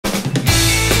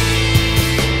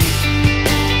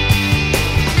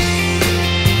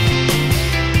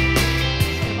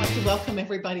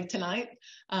everybody tonight.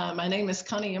 My name is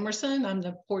Connie Emerson. I'm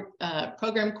the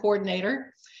program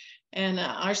coordinator. And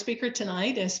our speaker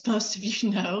tonight, as most of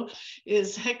you know,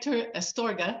 is Hector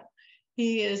Astorga.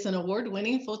 He is an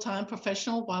award-winning full-time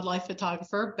professional wildlife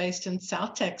photographer based in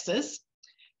South Texas.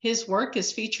 His work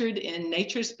is featured in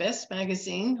Nature's Best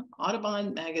magazine,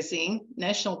 Audubon magazine,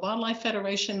 National Wildlife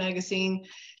Federation magazine,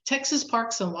 Texas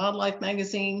Parks and Wildlife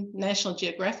magazine, National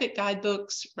Geographic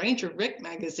guidebooks, Ranger Rick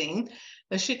magazine,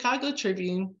 the Chicago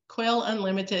Tribune, Quail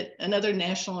Unlimited, and other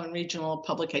national and regional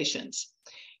publications.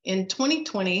 In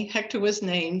 2020, Hector was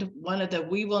named one of the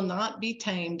We Will Not Be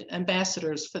Tamed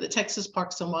ambassadors for the Texas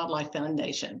Parks and Wildlife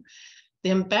Foundation.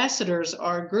 The ambassadors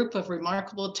are a group of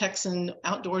remarkable Texan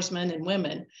outdoorsmen and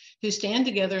women who stand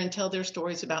together and tell their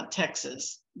stories about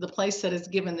Texas, the place that has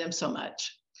given them so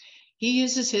much. He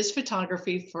uses his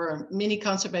photography for many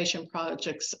conservation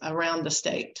projects around the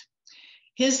state.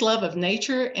 His love of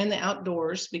nature and the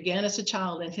outdoors began as a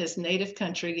child in his native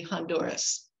country,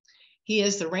 Honduras. He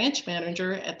is the ranch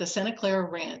manager at the Santa Clara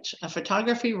Ranch, a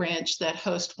photography ranch that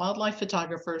hosts wildlife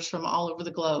photographers from all over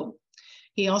the globe.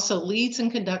 He also leads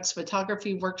and conducts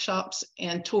photography workshops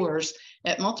and tours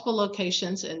at multiple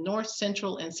locations in North,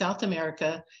 Central, and South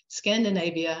America,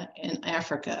 Scandinavia, and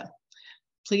Africa.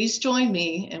 Please join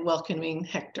me in welcoming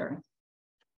Hector.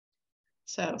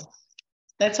 So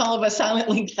that's all of us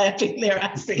silently clapping there,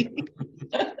 I see.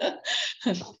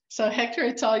 So Hector,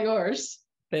 it's all yours.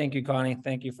 Thank you, Connie.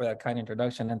 Thank you for that kind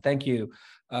introduction. And thank you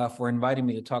for inviting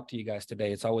me to talk to you guys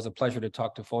today. It's always a pleasure to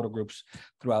talk to photo groups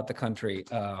throughout the country.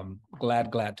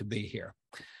 Glad to be here.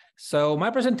 So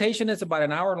my presentation is about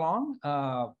an hour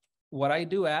long. What I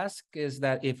do ask is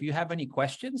that if you have any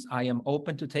questions, I am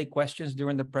open to take questions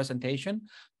during the presentation.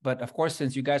 But of course,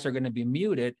 since you guys are going to be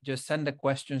muted, just send the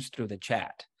questions through the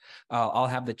chat. I'll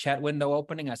have the chat window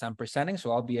opening as I'm presenting,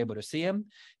 so I'll be able to see them.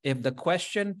 If the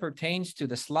question pertains to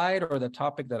the slide or the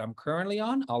topic that I'm currently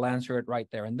on, I'll answer it right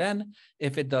there and then.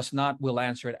 If it does not, we'll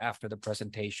answer it after the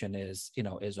presentation is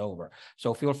over.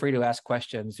 So feel free to ask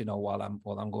questions, while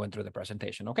I'm going through the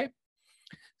presentation. Okay.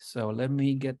 So let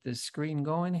me get this screen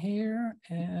going here,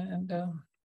 and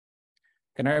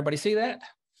can everybody see that?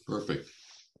 Perfect.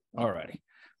 All righty.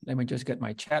 Let me just get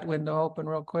my chat window open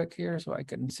real quick here so I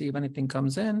can see if anything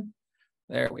comes in.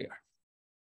 There we are.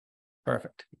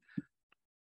 Perfect.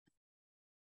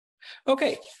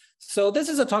 Okay, so this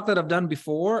is a talk that I've done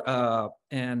before,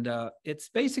 and it's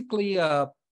basically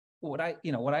what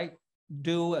I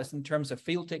do as in terms of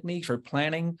field techniques or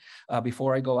planning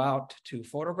before I go out to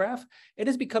photograph. It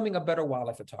is becoming a better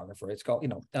wildlife photographer. It's called,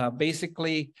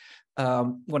 basically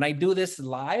when I do this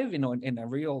live, in a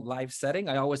real live setting,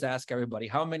 I always ask everybody,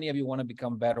 how many of you want to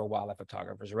become better wildlife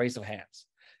photographers? Raise of hands.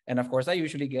 And of course, I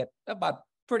usually get about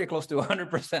pretty close to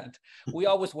 100%. We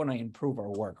always want to improve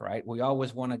our work, right? We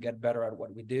always want to get better at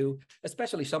what we do,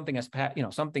 especially something as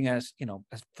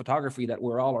photography that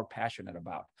we're all are passionate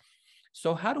about.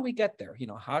 So how do we get there?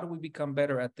 How do we become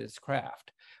better at this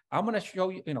craft? I'm going to show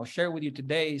you, share with you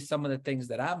today some of the things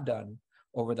that I've done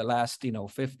over the last,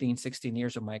 15, 16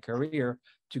 years of my career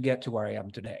to get to where I am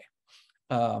today.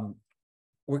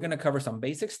 We're going to cover some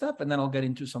basic stuff, and then I'll get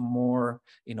into some more,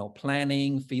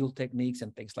 planning, field techniques,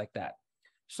 and things like that.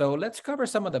 So let's cover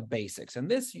some of the basics.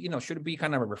 And this, should be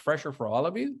kind of a refresher for all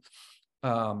of you.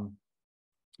 But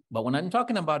when I'm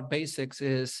talking about basics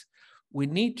is we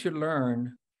need to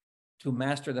learn to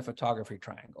master the photography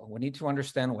triangle. We need to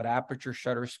understand what aperture,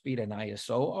 shutter speed, and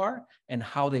ISO are and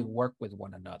how they work with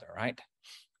one another, right?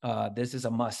 This is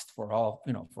a must for all,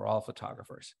 for all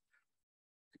photographers.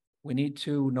 We need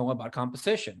to know about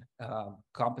composition.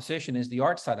 Composition is the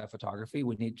art side of photography.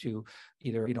 We need to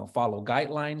either, follow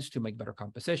guidelines to make better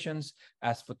compositions.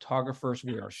 As photographers,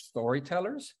 we are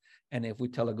storytellers. And if we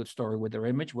tell a good story with their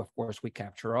image, of course, we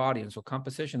capture our audience. So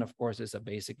composition, of course, is a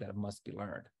basic that must be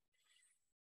learned.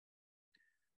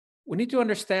 We need to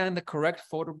understand the correct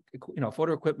photo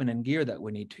equipment and gear that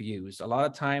we need to use. A lot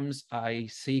of times I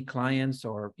see clients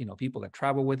or, people that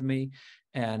travel with me,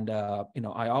 and,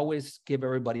 I always give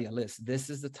everybody a list.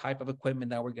 This is the type of equipment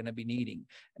that we're going to be needing.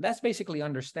 And that's basically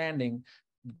understanding,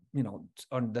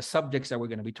 on the subjects that we're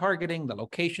going to be targeting, the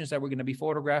locations that we're going to be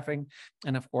photographing,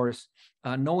 and of course,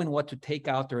 knowing what to take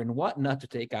out there and what not to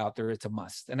take out there. It's a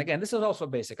must. And again, this is also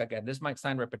basic. Again, this might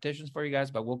sound repetitions for you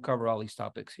guys, but we'll cover all these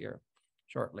topics here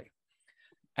shortly.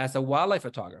 As a wildlife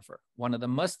photographer, one of the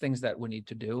must things that we need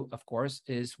to do, of course,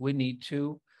 is we need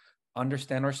to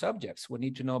understand our subjects. We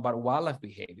need to know about wildlife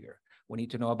behavior. We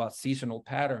need to know about seasonal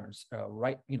patterns,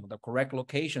 the correct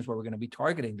locations where we're going to be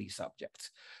targeting these subjects.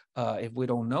 If we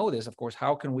don't know this, of course,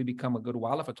 how can we become a good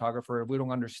wildlife photographer if we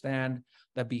don't understand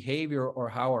the behavior or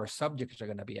how our subjects are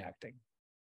going to be acting?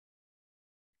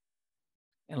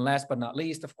 And last but not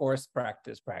least, of course,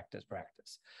 practice, practice,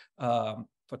 practice.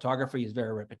 Photography is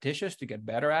very repetitious to get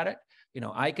better at it. You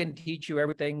know, I can teach you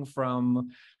everything from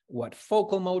what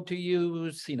focal mode to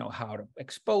use, you know, how to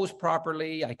expose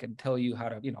properly. I can tell you how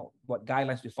to, you know, what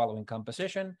guidelines to follow in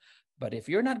composition. But if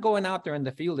you're not going out there in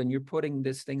the field and you're putting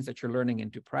these things that you're learning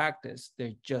into practice,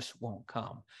 they just won't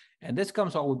come. And this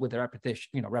comes all with repetition,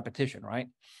 you know, repetition, right?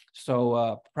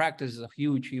 So practice is a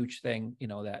huge, huge thing, you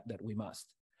know, that we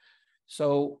must.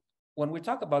 So when we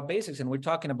talk about basics and we're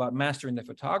talking about mastering the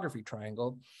photography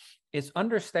triangle, it's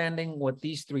understanding what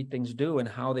these three things do and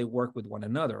how they work with one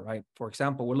another, right? For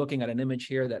example, we're looking at an image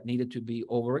here that needed to be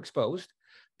overexposed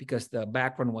because the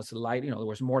background was light, you know, there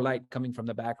was more light coming from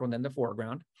the background than the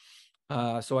foreground.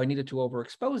 So I needed to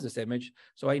overexpose this image.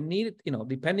 So I needed, you know,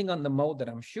 depending on the mode that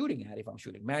I'm shooting at, if I'm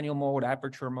shooting manual mode,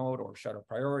 aperture mode, or shutter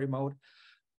priority mode,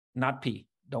 not P,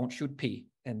 don't shoot P,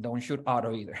 and don't shoot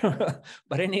auto either.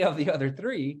 But any of the other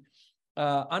three,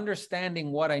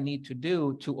 understanding what I need to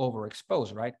do to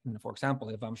overexpose, right? And for example,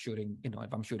 if I'm shooting, you know,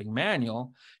 if I'm shooting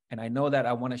manual and I know that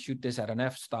I want to shoot this at an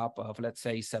f-stop of, let's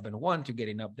say 7.1 to get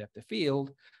enough depth of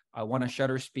field, I want a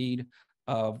shutter speed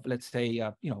of, let's say,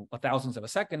 you know, 1,000ths of a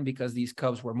second because these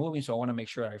cubs were moving. So I want to make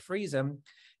sure I freeze them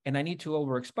and I need to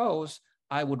overexpose.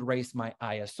 I would raise my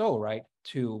ISO, right,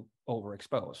 to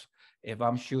overexpose. If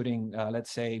I'm shooting, let's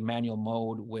say, manual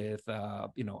mode with,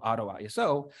 you know, auto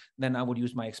ISO, then I would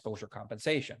use my exposure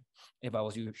compensation. If I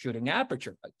was shooting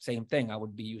aperture, same thing, I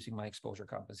would be using my exposure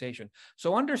compensation.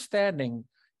 So understanding,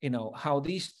 you know, how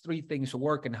these three things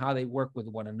work and how they work with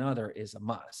one another is a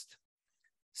must.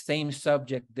 Same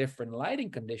subject, different lighting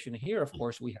condition. Here, of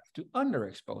course, we have to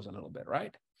underexpose a little bit,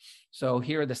 right? So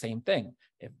here, the same thing.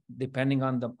 If depending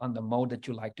on the mode that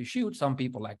you like to shoot, some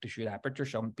people like to shoot aperture,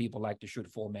 some people like to shoot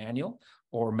full manual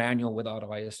or manual with auto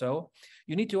ISO.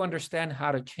 You need to understand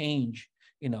how to change,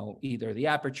 you know, either the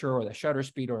aperture or the shutter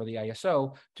speed or the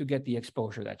ISO to get the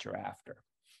exposure that you're after.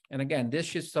 And again,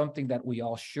 this is something that we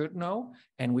all should know,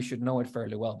 and we should know it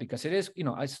fairly well because it is, you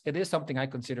know, it is something I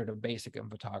consider the basic in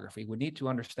photography. We need to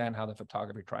understand how the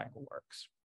photography triangle works.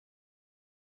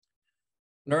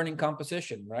 Learning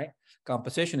composition, right?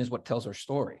 Composition is what tells our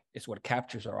story. It's what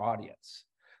captures our audience.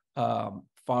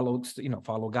 Follow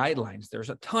guidelines.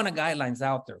 There's a ton of guidelines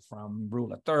out there, from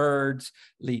rule of thirds,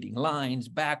 leading lines,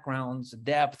 backgrounds,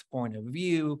 depth, point of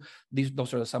view.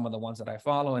 Those are some of the ones that I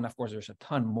follow. And of course, there's a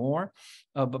ton more.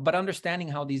 But understanding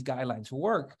how these guidelines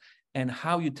work and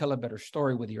how you tell a better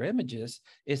story with your images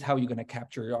is how you're going to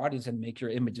capture your audience and make your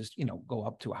images, you know, go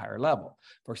up to a higher level.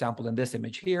 For example, in this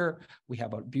image here, we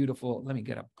have a beautiful, let me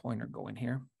get a pointer going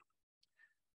here.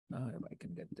 If I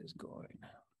can get this going.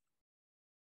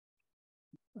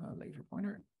 Laser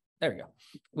pointer. There we go.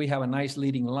 We have a nice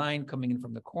leading line coming in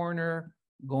from the corner,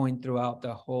 going throughout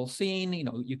the whole scene. You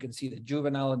know, you can see the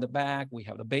juvenile in the back. We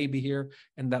have the baby here,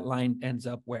 and that line ends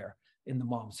up where? In the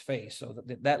mom's face. So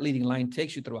that leading line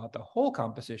takes you throughout the whole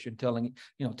composition, telling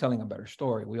a better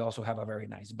story. We also have a very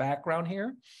nice background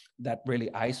here that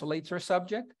really isolates our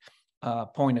subject.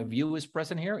 Point of view is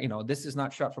present here. You know, this is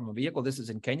not shot from a vehicle. This is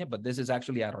in Kenya, but this is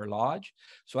actually at our lodge.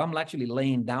 So I'm actually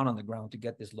laying down on the ground to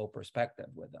get this low perspective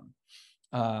with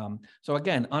them. So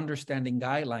again, understanding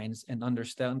guidelines and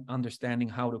understanding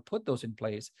how to put those in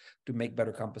place to make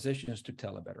better compositions to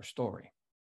tell a better story.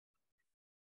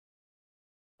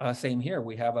 Same here.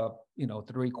 We have a, you know,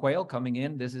 3 quail coming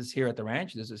in. This is here at the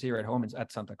ranch. This is here at home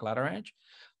at Santa Clara Ranch.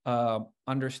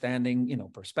 Understanding, you know,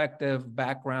 perspective,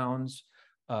 backgrounds,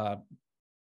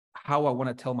 how I want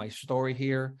to tell my story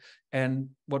here. And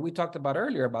what we talked about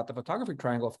earlier about the photography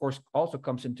triangle, of course, also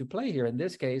comes into play here. In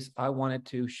this case, I wanted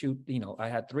to shoot, you know, I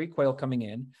had 3 quail coming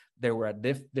in. They were at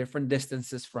different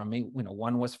distances from me. You know,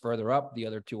 one was further up, the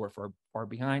other 2 were far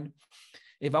behind.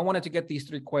 If I wanted to get these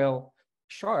 3 quail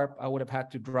sharp, I would have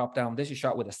had to drop down. This is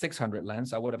shot with a 600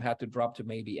 lens. I would have had to drop to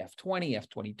maybe f20,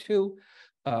 f22.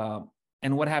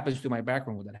 And what happens to my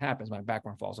background when that happens? My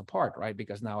background falls apart, right?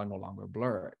 Because now I no longer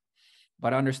blur it.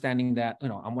 But understanding that, you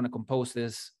know, I'm going to compose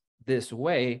this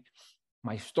way,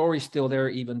 my story's still there,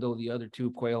 even though the other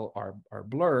 2 quail are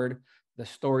blurred. The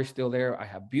story's still there. I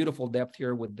have beautiful depth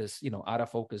here with this, you know, out of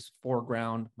focus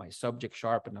foreground, my subject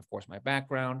sharp, and of course my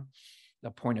background. The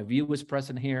point of view is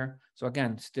present here. So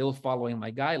again, still following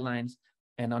my guidelines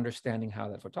and understanding how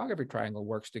that photography triangle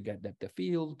works to get depth of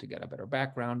field, to get a better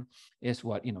background, is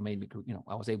what, you know, made me, you know,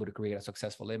 I was able to create a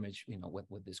successful image, you know,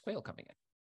 with this quail coming in.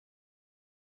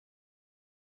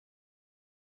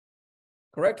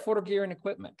 Correct photo gear and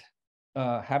equipment.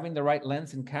 Having the right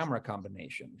lens and camera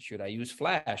combination. Should I use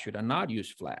flash? Should I not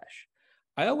use flash?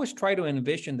 I always try to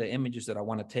envision the images that I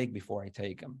want to take before I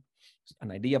take them.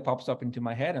 An idea pops up into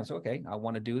my head and so, okay, I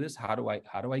want to do this. How do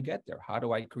I get there? How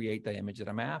do I create the image that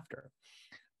I'm after?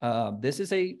 This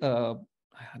is I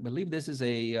believe this is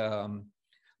a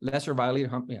lesser violet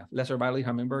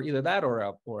hummingbird, either that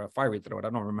or a fiery throat. I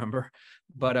don't remember,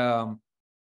 but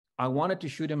I wanted to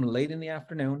shoot him late in the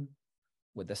afternoon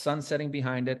with the sun setting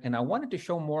behind it, and I wanted to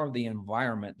show more of the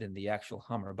environment than the actual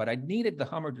Hummer. But I needed the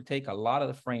Hummer to take a lot of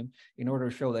the frame in order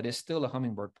to show that it's still a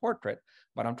hummingbird portrait.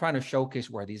 But I'm trying to showcase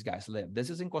where these guys live. This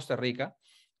is in Costa Rica,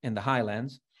 in the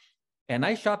highlands, and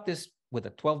I shot this with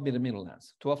a 12mm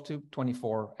lens, 12 to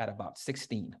 24 at about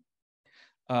 16.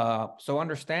 So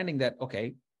understanding that,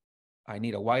 okay, I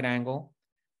need a wide angle,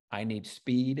 I need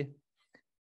speed.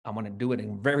 I'm going to do it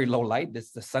in very low light. The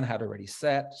sun had already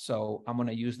set, so I'm going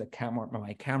to use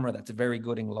my camera that's very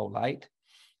good in low light,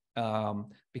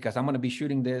 because I'm going to be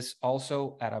shooting this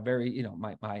also at a very,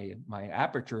 my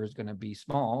aperture is going to be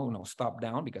small, stop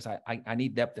down, because I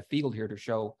need depth of field here to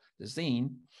show the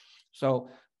scene. So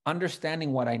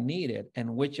understanding what I needed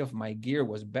and which of my gear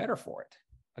was better for it,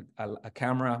 a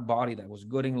camera body that was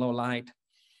good in low light,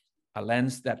 a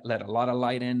lens that let a lot of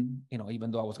light in,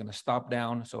 even though I was going to stop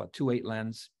down, so a 2.8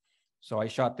 lens. So I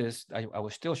shot this, I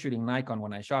was still shooting Nikon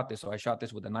when I shot this, so I shot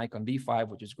this with a Nikon D5,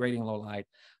 which is great in low light.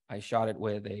 I shot it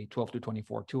with a 12 to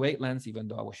 24 2.8 lens, even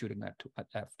though I was shooting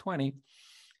at f20.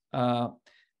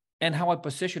 And how I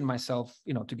positioned myself,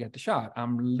 to get the shot.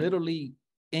 I'm literally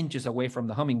inches away from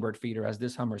the hummingbird feeder as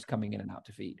this Hummer is coming in and out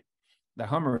to feed. The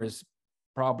Hummer is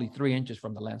probably 3 inches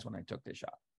from the lens when I took this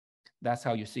shot. That's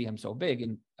how you see him so big,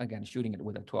 and again, shooting it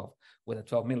with a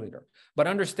 12 millimeter. But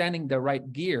understanding the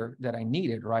right gear that I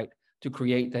needed, right, to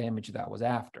create the image that I was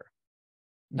after.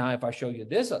 Now, if I show you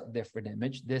this different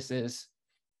image, this is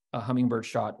a hummingbird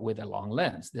shot with a long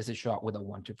lens. This is shot with a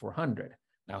 1:400.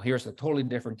 Now, here's a totally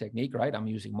different technique, right? I'm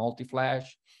using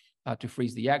multi-flash to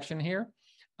freeze the action here.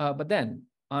 But then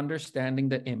understanding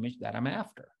the image that I'm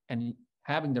after and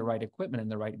having the right equipment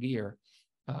and the right gear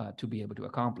to be able to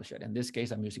accomplish it. In this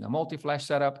case, I'm using a multi-flash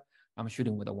setup. I'm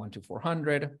shooting with a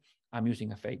 1:400. I'm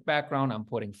using a fake background. I'm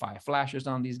putting 5 flashes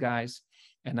on these guys,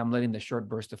 and I'm letting the short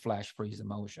burst of flash freeze the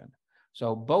motion.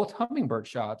 So both hummingbird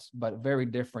shots, but very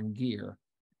different gear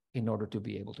in order to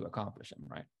be able to accomplish them,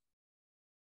 right?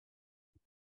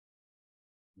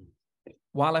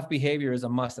 Wildlife behavior is a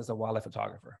must as a wildlife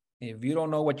photographer. If you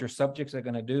don't know what your subjects are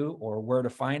going to do or where to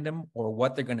find them or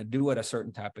what they're going to do at a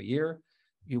certain type of year,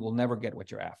 you will never get what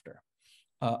you're after.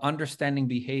 Understanding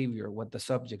behavior, what the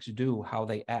subjects do, how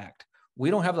they act. We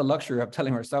don't have the luxury of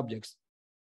telling our subjects,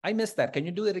 I missed that. Can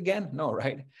you do it again? No,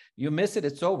 right? You miss it,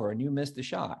 it's over, and you missed the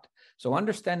shot. So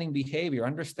understanding behavior,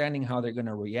 understanding how they're going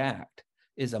to react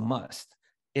is a must.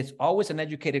 It's always an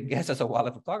educated guess as a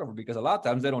wildlife photographer, because a lot of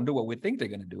times they don't do what we think they're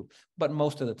going to do, but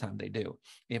most of the time they do.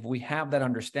 If we have that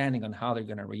understanding on how they're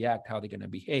going to react, how they're going to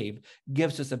behave,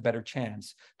 gives us a better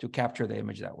chance to capture the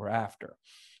image that we're after.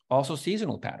 Also,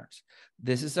 seasonal patterns.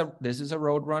 This is a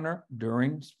roadrunner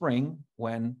during spring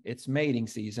when it's mating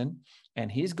season, and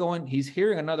he's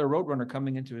hearing another roadrunner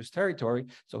coming into his territory,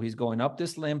 so he's going up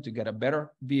this limb to get a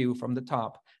better view from the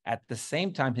top. At the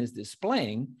same time, he's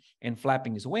displaying and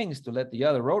flapping his wings to let the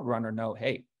other roadrunner know,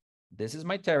 hey, this is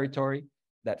my territory.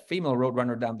 That female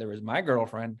roadrunner down there is my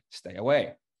girlfriend. Stay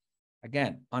away.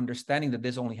 Again, understanding that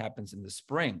this only happens in the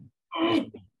spring.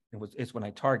 It's when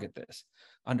I target this.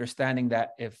 Understanding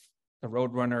that if the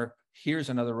roadrunner hears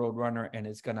another roadrunner and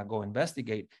is going to go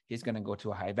investigate, he's going to go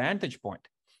to a high vantage point.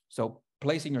 So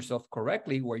placing yourself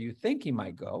correctly where you think he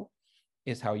might go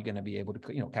is how you're going to be able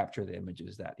to, capture the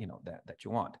images that, that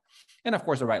you want. And of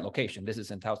course, the right location. This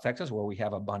is in South Texas, where we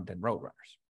have abundant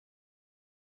roadrunners.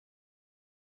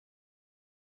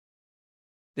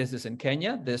 This is in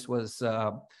Kenya. This was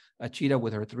a cheetah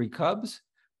with her 3 cubs.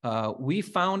 We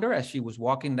found her as she was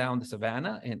walking down the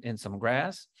savannah in some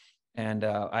grass. And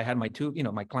I had my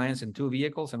clients in 2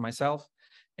 vehicles and myself.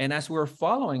 And as we were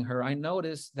following her, I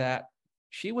noticed that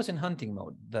she was in hunting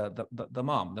mode. The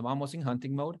mom was in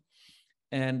hunting mode.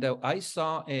 And I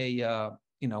saw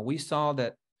we saw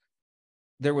that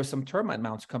there were some termite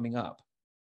mounds coming up.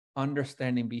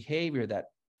 Understanding behavior, that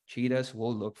cheetahs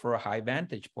will look for a high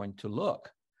vantage point to look,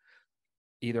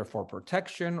 either for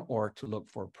protection or to look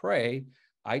for prey.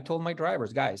 I told my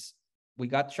drivers, guys, we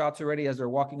got shots already as they're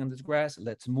walking on this grass.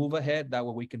 Let's move ahead. That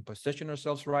way we can position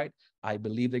ourselves right. I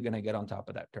believe they're going to get on top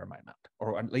of that termite mound,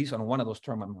 or at least on one of those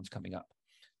termite mounds coming up.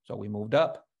 So we moved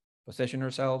up, positioned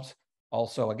ourselves.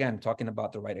 Also, again, talking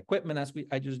about the right equipment as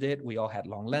I just did. We all had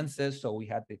long lenses, so we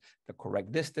had the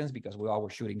correct distance because we all were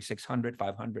shooting 600,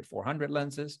 500, 400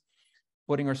 lenses,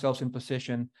 putting ourselves in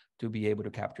position to be able to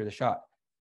capture the shot.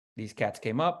 These cats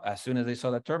came up. As soon as they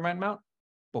saw the termite mount,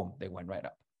 boom, they went right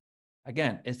up.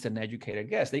 Again, it's an educated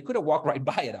guess. They could have walked right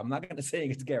by it. I'm not going to say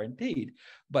it's guaranteed,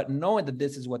 but knowing that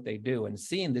this is what they do and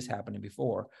seeing this happening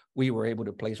before, we were able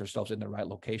to place ourselves in the right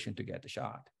location to get the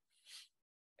shot.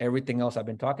 Everything else I've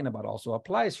been talking about also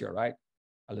applies here, right?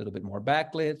 A little bit more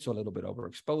backlit, so a little bit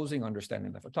overexposing,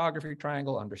 understanding the photography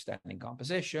triangle, understanding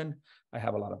composition. I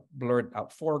have a lot of blurred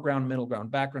out foreground, middle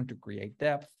ground, background to create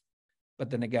depth.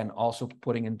 But then again, also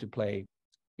putting into play,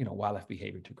 wildlife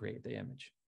behavior to create the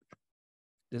image.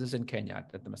 This is in Kenya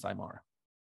at the Masai Mara.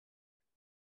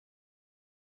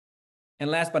 And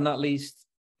last but not least,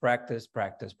 practice,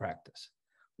 practice, practice.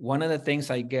 One of the things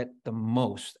I get the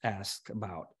most asked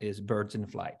about is birds in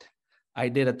flight. I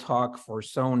did a talk for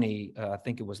Sony, I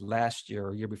think it was last year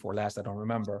or year before last, I don't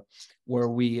remember, where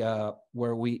we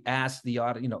asked the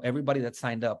audience, everybody that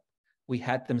signed up, we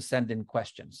had them send in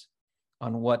questions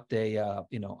on what they,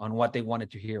 on what they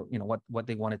wanted to hear, what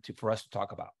they wanted for us to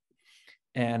talk about.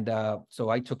 And so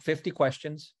I took 50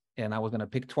 questions and I was going to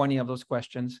pick 20 of those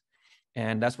questions.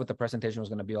 And that's what the presentation was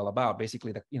going to be all about.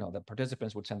 Basically, the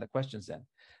participants would send the questions in.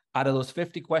 Out of those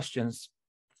 50 questions,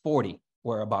 40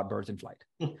 were about birds in flight.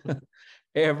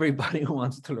 Everybody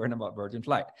wants to learn about birds in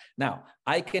flight. Now,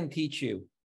 I can teach you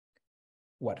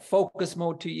what focus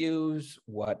mode to use,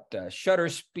 what shutter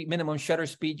speed, minimum shutter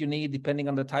speed you need, depending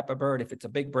on the type of bird. If it's a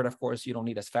big bird, of course, you don't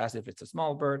need as fast if it's a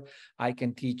small bird. I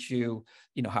can teach you,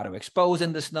 how to expose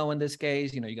in the snow in this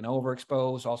case. You're going to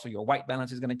overexpose. Also, your white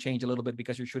balance is going to change a little bit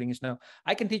because you're shooting in snow.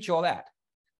 I can teach you all that.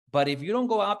 But if you don't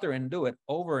go out there and do it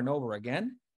over and over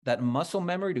again, that muscle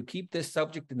memory to keep this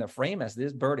subject in the frame as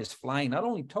this bird is flying, not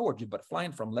only towards you, but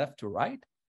flying from left to right,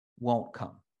 won't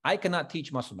come. I cannot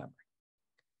teach muscle memory.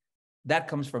 That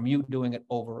comes from you doing it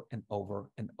over and over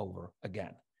and over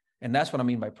again. And that's what I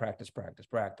mean by practice, practice,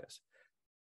 practice.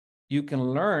 You can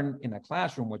learn in a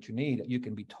classroom what you need. You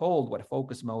can be told what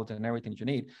focus modes and everything you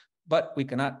need, but we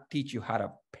cannot teach you how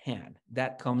to pan.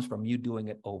 That comes from you doing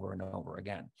it over and over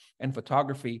again. And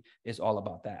photography is all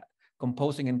about that.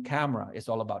 Composing in camera is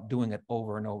all about doing it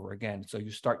over and over again. So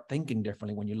you start thinking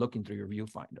differently when you're looking through your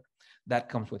viewfinder. That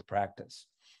comes with practice.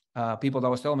 People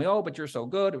always tell me, oh, but you're so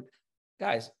good.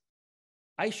 Guys,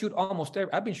 I've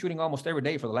been shooting almost every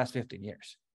day for the last 15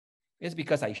 years. It's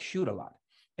because I shoot a lot.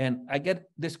 And I get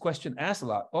this question asked a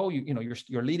lot. Oh,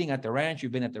 you're leading at the ranch.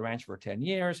 You've been at the ranch for 10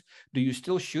 years. Do you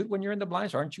still shoot when you're in the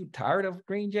blinds? Aren't you tired of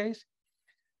green jays?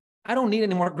 I don't need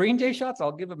any more green jay shots.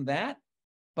 I'll give them that.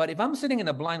 But if I'm sitting in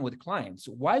a blind with clients,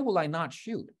 why will I not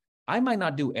shoot? I might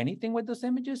not do anything with those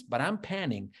images, but I'm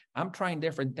panning. I'm trying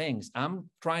different things. I'm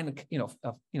trying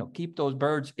to, keep those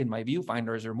birds in my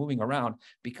viewfinder as they're moving around,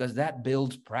 because that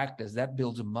builds practice, that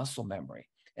builds muscle memory,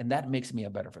 and that makes me a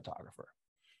better photographer.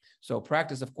 So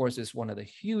practice, of course, is one of the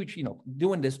huge,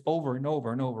 doing this over and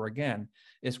over and over again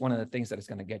is one of the things that is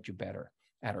going to get you better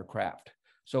at our craft.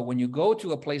 So when you go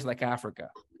to a place like Africa,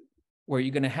 where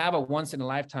you're going to have a once in a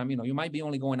lifetime, you might be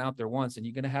only going out there once, and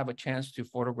you're going to have a chance to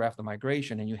photograph the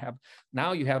migration. And you have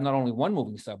not only one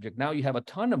moving subject, now you have a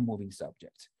ton of moving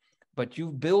subjects, but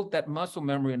you've built that muscle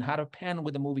memory on how to pan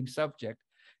with a moving subject,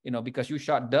 because you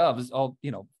shot doves all,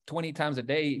 20 times a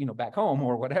day, back home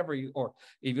or whatever, or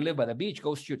if you live by the beach,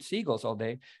 go shoot seagulls all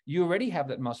day. You already have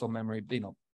that muscle memory,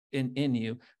 in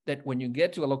you, that when you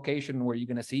get to a location where you're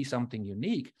going to see something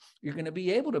unique, you're going to be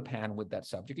able to pan with that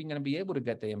subject. You're going to be able to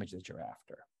get the image that you're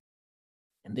after.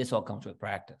 And this all comes with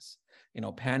practice.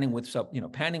 Panning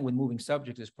with moving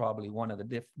subjects is probably one of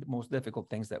the most difficult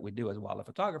things that we do as wildlife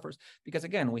photographers, because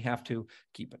again, we have to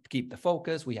keep the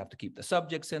focus. We have to keep the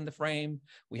subjects in the frame.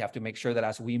 We have to make sure that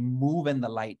as we move and the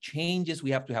light changes,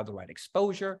 we have to have the right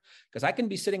exposure, because I can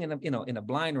be sitting in a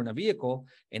blind or in a vehicle,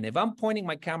 and if I'm pointing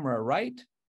my camera right,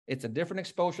 it's a different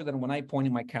exposure than when I'm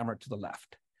pointing my camera to the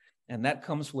left. And that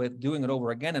comes with doing it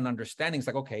over again and understanding. It's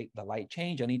like, okay, the light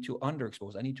change, I need to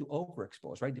underexpose, I need to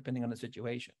overexpose, right? Depending on the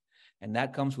situation. And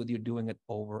that comes with you doing it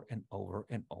over and over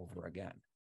and over again.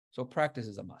 So practice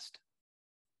is a must.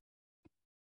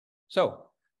 So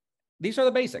these are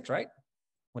the basics, right?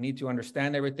 We need to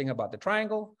understand everything about the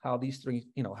triangle, how these three,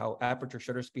 how aperture,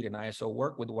 shutter speed, and ISO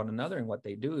work with one another and what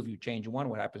they do. If you change one,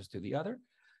 what happens to the other?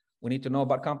 We need to know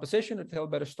about composition to tell a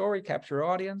better story, capture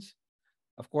audience.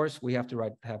 Of course, we have to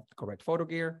have the correct photo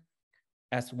gear.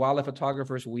 As wildlife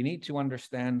photographers, we need to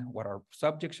understand what our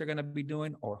subjects are going to be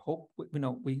doing, or hope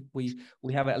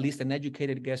we have at least an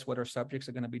educated guess what our subjects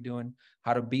are going to be doing,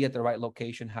 how to be at the right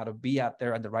location, how to be out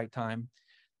there at the right time.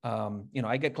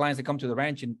 I get clients that come to the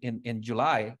ranch in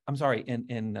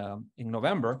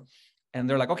November, and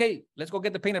they're like, okay, let's go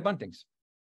get the painted buntings.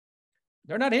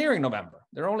 They're not here in November.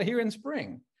 They're only here in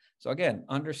spring. So again,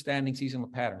 understanding seasonal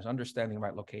patterns, understanding the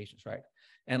right locations, right?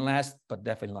 And last, but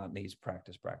definitely not least,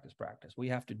 practice, practice, practice. We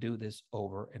have to do this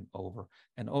over and over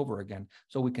and over again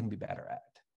so we can be better at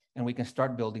it. And we can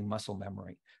start building muscle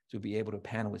memory to be able to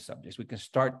pan with subjects. We can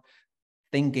start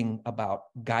thinking about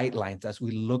guidelines as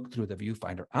we look through the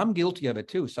viewfinder. I'm guilty of it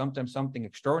too. Sometimes something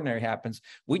extraordinary happens.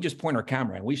 We just point our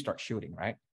camera and we start shooting,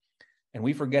 right? And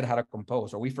we forget how to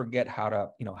compose, or we forget how to,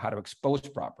 how to expose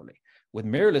properly. With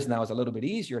mirrorless now, it's a little bit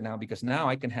easier now because now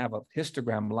I can have a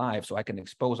histogram live, so I can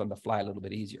expose on the fly a little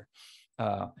bit easier.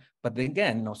 But then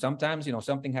again, sometimes,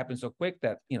 something happens so quick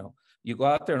that, you go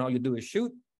out there and all you do is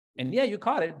shoot, and yeah, you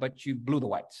caught it, but you blew the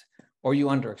whites or you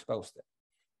underexposed it.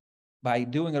 By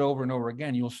doing it over and over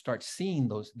again, you'll start seeing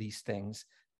these things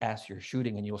as you're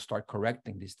shooting, and you'll start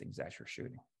correcting these things as you're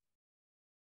shooting.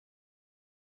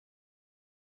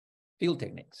 Field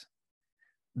techniques.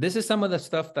 This is some of the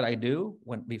stuff that I do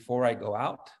before I go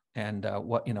out, and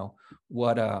give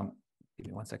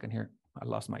me 1 second here. I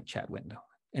lost my chat window.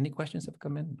 Any questions have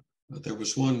come in? There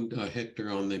was one,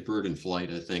 Hector, on the bird in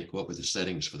flight, I think. What were the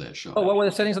settings for that shot? Oh, what were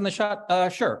the settings on the shot?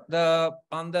 Sure.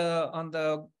 On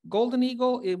the Golden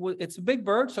Eagle, it's a big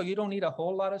bird, so you don't need a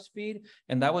whole lot of speed,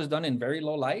 and that was done in very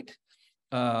low light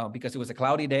because it was a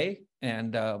cloudy day.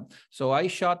 And so I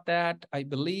shot that, I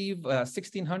believe,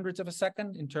 1600ths of a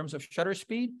second in terms of shutter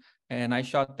speed, and I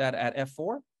shot that at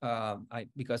f4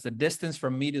 because the distance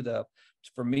from me to the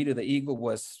Eagle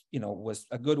was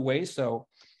a good way. So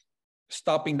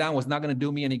stopping down was not going to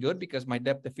do me any good because my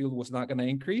depth of field was not going to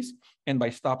increase. And by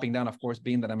stopping down, of course,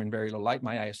 being that I'm in very low light,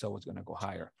 my ISO was going to go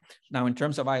higher. Now, in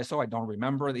terms of ISO, I don't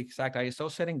remember the exact ISO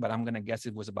setting, but I'm going to guess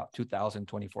it was about 2000,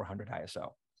 2400 ISO.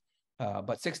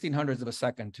 But 1600ths of a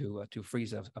second to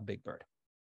freeze a big bird.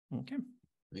 Okay.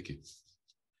 Thank you.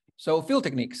 So field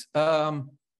techniques. Let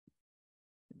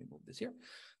me move this here.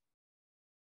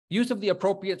 Use of the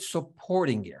appropriate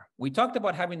supporting gear. We talked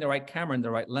about having the right camera and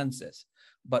the right lenses,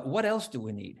 but what else do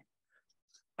we need?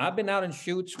 I've been out in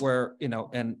shoots where,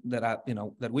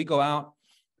 that we go out,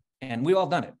 and we've all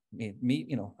done it. Me,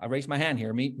 I raise my hand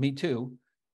here, me too,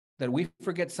 that we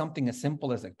forget something as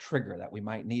simple as a trigger that we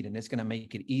might need, and it's going to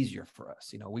make it easier for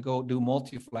us. We go do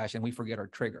multi-flash and we forget our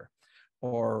trigger,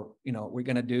 or, we're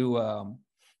going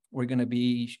to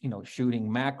be, shooting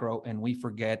macro and we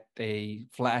forget a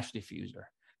flash diffuser.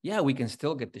 Yeah, we can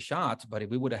still get the shots, but if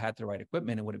we would have had the right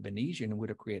equipment, it would have been easier and would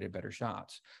have created better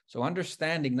shots. So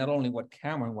understanding not only what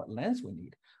camera and what lens we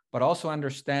need, but also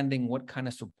understanding what kind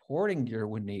of supporting gear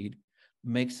we need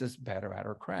makes us better at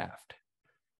our craft.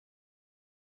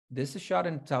 This is shot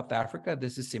in South Africa.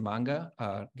 This is Simanga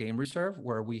Game Reserve,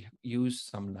 where we use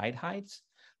some night hides.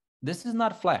 This is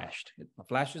not flashed.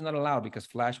 Flash is not allowed because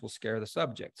flash will scare the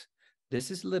subject. This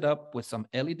is lit up with some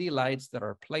LED lights that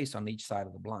are placed on each side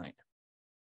of the blind.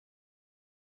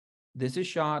 This is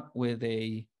shot with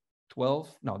a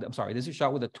this is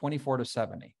shot with a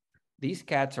 24-70. These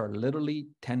cats are literally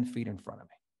 10 feet in front of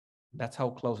me. That's how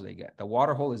close they get. The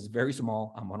water hole is very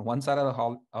small. I'm on one side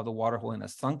of the water hole in a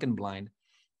sunken blind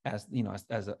as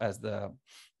the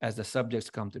subjects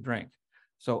come to drink.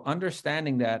 So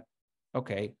understanding that,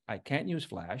 okay, I can't use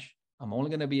flash. I'm only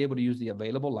going to be able to use the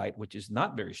available light, which is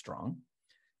not very strong.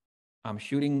 I'm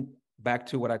shooting back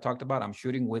to what I talked about. I'm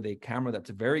shooting with a camera that's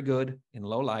very good in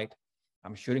low light.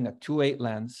 I'm shooting a 2.8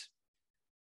 lens,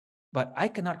 but I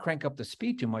cannot crank up the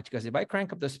speed too much, because if I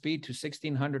crank up the speed to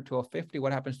 1600, 1250,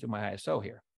 what happens to my ISO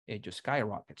here? It just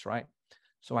skyrockets, right?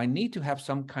 So I need to have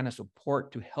some kind of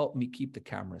support to help me keep the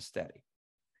camera steady.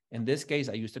 In this case,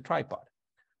 I used a tripod,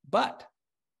 but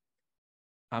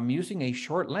I'm using a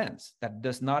short lens that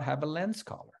does not have a lens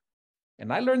collar.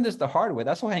 And I learned this the hard way.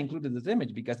 That's why I included this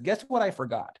image, because guess what I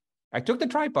forgot? I took the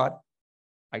tripod,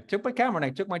 I took my camera, and I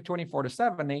took my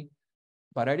 24-70,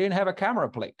 but I didn't have a camera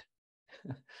plate.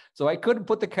 So I couldn't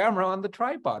put the camera on the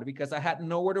tripod because I had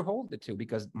nowhere to hold it to,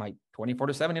 because my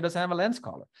 24-70 doesn't have a lens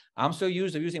collar. I'm so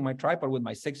used to using my tripod with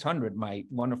my 600, my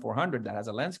 1-400 that has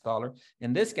a lens collar.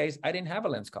 In this case, I didn't have a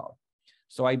lens collar.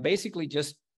 So I basically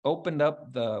just opened up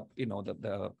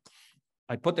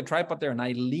I put the tripod there and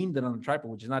I leaned it on the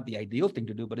tripod, which is not the ideal thing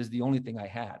to do, but is the only thing I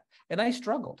had. And I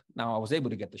struggled. Now I was able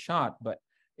to get the shot, but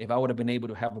if I would have been able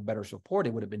to have a better support,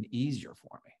 it would have been easier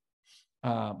for me.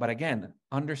 But again,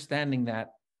 understanding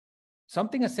that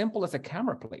something as simple as a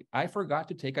camera plate, I forgot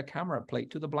to take a camera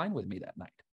plate to the blind with me that night,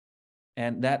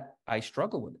 and that I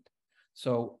struggle with it.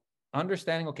 So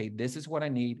understanding, okay, this is what I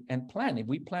need, and plan. If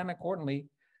we plan accordingly,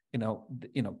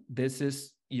 this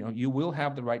is, you will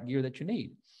have the right gear that you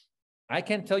need. I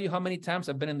can't tell you how many times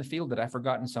I've been in the field that I've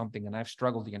forgotten something and I've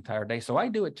struggled the entire day. So I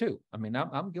do it too. I mean,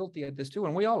 I'm guilty at this too,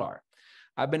 and we all are.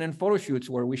 I've been in photo shoots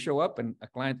where we show up and a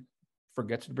client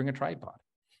forgets to bring a tripod.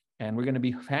 And we're going to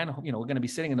be we're going to be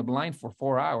sitting in the blind for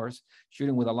 4 hours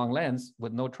shooting with a long lens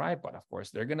with no tripod. Of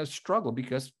course, they're going to struggle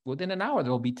because within an hour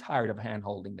they'll be tired of hand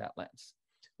holding that lens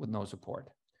with no support.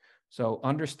 So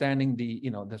understanding the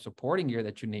the supporting gear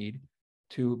that you need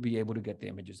to be able to get the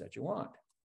images that you want.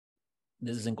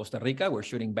 This is in Costa Rica. We're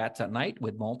shooting bats at night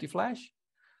with multi-flash.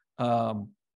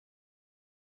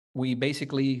 We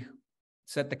basically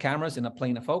set the cameras in a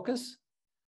plane of focus.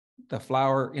 The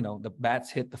flower, the bats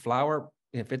hit the flower.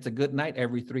 If it's a good night,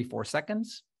 every 3-4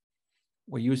 seconds.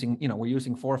 We're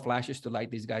using 4 flashes to light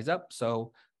these guys up.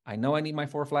 So I know I need my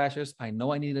 4 flashes. I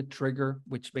know I need a trigger,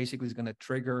 which basically is going to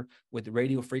trigger with the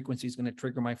radio frequency, is going to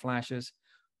trigger my flashes.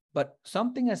 But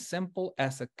something as simple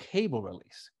as a cable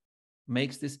release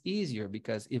makes this easier,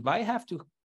 because if I have to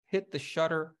hit the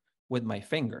shutter with my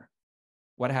finger,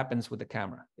 what happens with the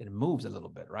camera? It moves a little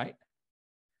bit, right?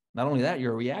 Not only that,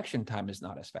 your reaction time is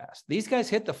not as fast. These guys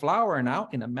hit the flower and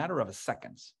out in a matter of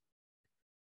seconds.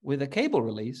 With a cable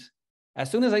release,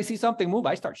 as soon as I see something move,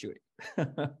 I start shooting.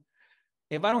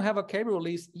 If I don't have a cable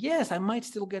release, yes, I might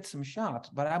still get some shots,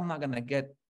 but I'm not going to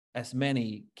get as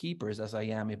many keepers as I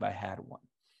am if I had one.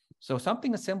 So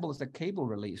something as simple as a cable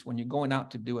release when you're going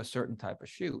out to do a certain type of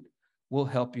shoot will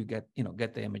help you get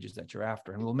the images that you're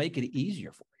after, and will make it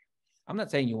easier for you. I'm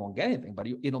not saying you won't get anything, but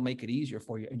it'll make it easier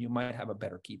for you, and you might have a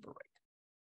better keeper rate.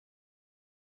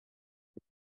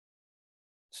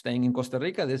 Staying in Costa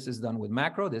Rica, this is done with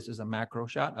macro. This is a macro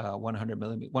shot, 100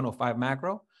 millimeter, 105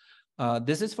 macro.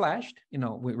 This is flashed.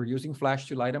 We're using flash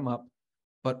to light them up.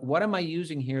 But what am I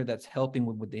using here that's helping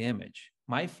with the image?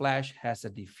 My flash has a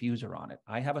diffuser on it.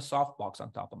 I have a softbox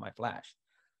on top of my flash.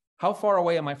 How far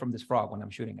away am I from this frog when I'm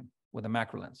shooting him with a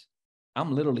macro lens?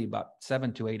 I'm literally about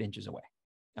 7 to 8 inches away.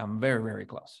 I'm very, very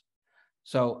close.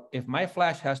 So if my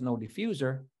flash has no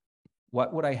diffuser,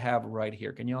 what would I have right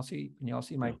here? Can you all see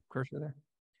my cursor there?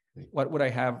 What would I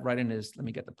have right in this? Let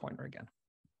me get the pointer again.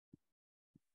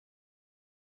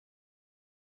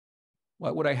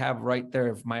 What would I have right there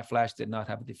if my flash did not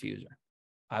have a diffuser?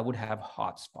 I would have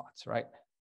hot spots, right?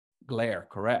 Glare,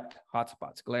 correct. Hot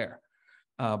spots, glare.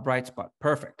 Bright spot,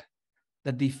 perfect.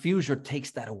 The diffuser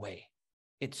takes that away.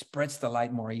 It spreads the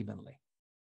light more evenly.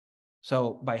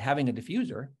 So by having a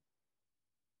diffuser,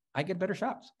 I get better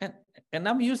shots. And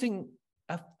I'm using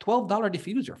a $12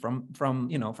 diffuser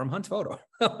from Hunt's Photo.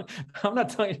 I'm not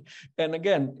telling you. And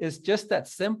again, it's just that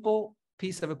simple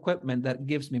piece of equipment that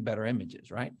gives me better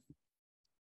images, right?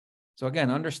 So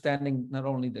again, understanding not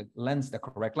only the lens, the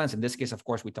correct lens. In this case, of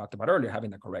course, we talked about earlier,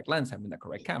 having the correct lens, having the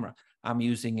correct camera. I'm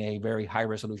using a very high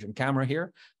resolution camera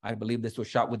here. I believe this was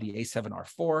shot with the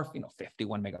A7R4,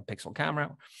 51 megapixel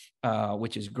camera,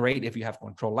 which is great if you have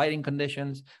controlled lighting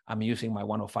conditions. I'm using my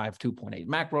 105 2.8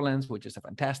 macro lens, which is a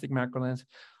fantastic macro lens.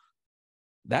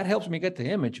 That helps me get the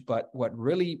image, but what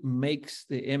really makes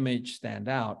the image stand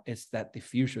out is that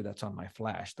diffuser that's on my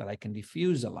flash, that I can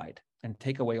diffuse the light and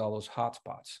take away all those hot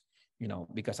spots,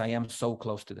 because I am so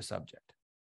close to the subject.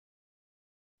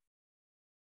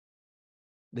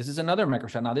 This is another macro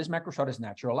shot. Now, this macro shot is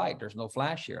natural light. There's no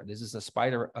flash here. This is a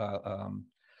spider.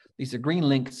 These are green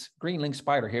link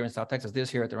spider here in South Texas. This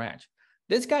here at the ranch.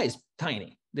 This guy is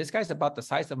tiny. This guy's about the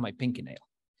size of my pinky nail.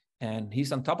 And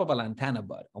he's on top of a lantana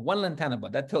bud. One lantana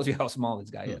bud. That tells you how small this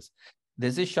guy is.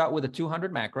 This is shot with a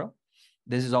 200 macro.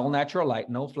 This is all natural light,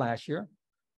 no flash here.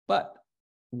 But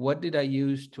what did I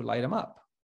use to light him up?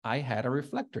 I had a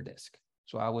reflector disc.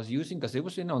 So I was using, because it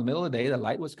was, in the middle of the day, the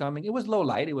light was coming. It was low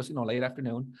light. It was, late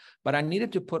afternoon, but I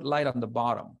needed to put light on the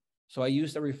bottom. So I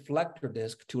used a reflector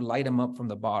disc to light them up from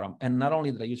the bottom. And not only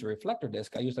did I use a reflector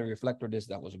disc, I used a reflector disc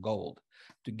that was gold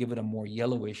to give it a more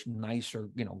yellowish, nicer,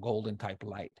 golden type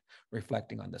light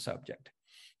reflecting on the subject.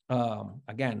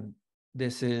 Again,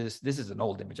 this is an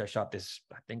old image. I shot this,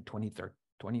 I think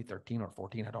 2013 or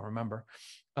 14, I don't remember.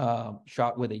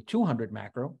 Shot with a 200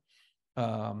 macro.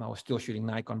 I was still shooting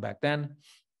Nikon back then.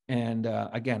 And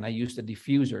again, I used a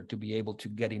diffuser to be able to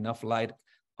get enough light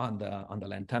on the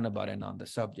lantana bud and on the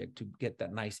subject to get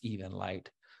that nice even light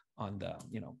on the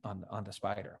on the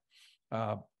spider.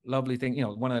 Lovely thing,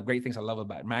 one of the great things I love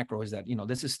about macro is that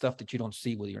this is stuff that you don't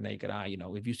see with your naked eye.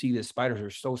 If you see the spiders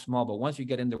are so small, but once you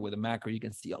get in there with a macro, you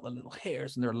can see all the little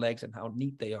hairs in their legs and how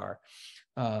neat they are.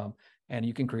 And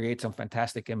you can create some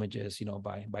fantastic images,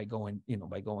 by going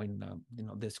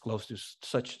this close to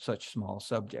such small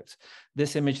subjects.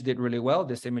 This image did really well.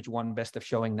 This image won Best of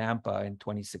Show in Nampa in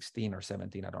 2016 or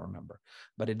 17, I don't remember,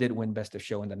 but it did win Best of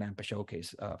Show in the Nampa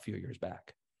Showcase a few years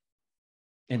back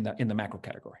in the macro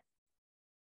category.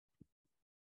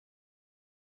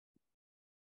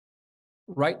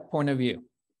 Right point of view.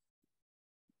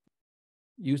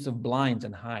 Use of blinds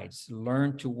and hides.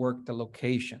 Learn to work the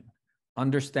location.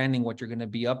 understanding what you're going to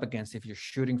be up against if you're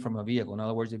shooting from a vehicle. In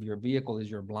other words, if your vehicle is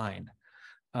your blind.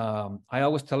 I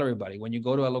always tell everybody, when you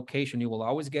go to a location, you will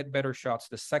always get better shots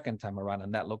the second time around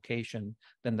on that location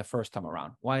than the first time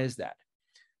around. Why is that?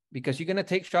 Because you're going to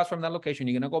take shots from that location,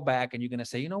 you're going to go back and you're going to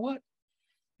say, you know what?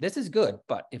 This is good,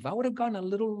 but if I would have gone a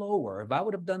little lower, if I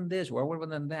would have done this, or I would have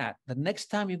done that, the next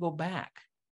time you go back,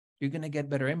 you're going to get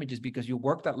better images because you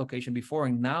worked that location before,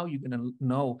 and now you're going to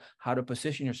know how to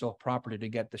position yourself properly to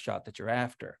get the shot that you're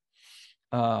after.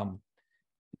 For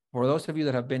those of you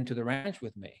that have been to the ranch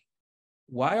with me,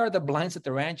 why are the blinds at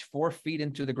the ranch 4 feet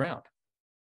into the ground?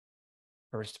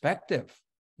 Perspective.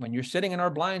 When you're sitting in our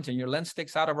blinds and your lens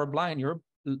sticks out of our blind,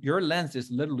 your lens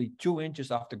is literally 2 inches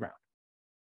off the ground.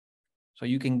 So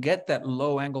you can get that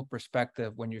low angle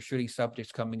perspective when you're shooting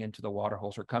subjects coming into the water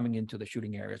holes or coming into the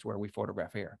shooting areas where we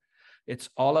photograph here. It's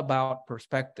all about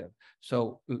perspective.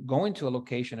 So going to a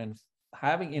location and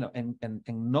having, and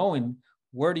knowing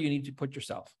where do you need to put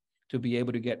yourself to be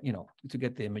able to get, to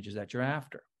get the images that you're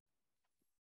after.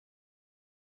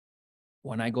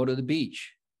 When I go to the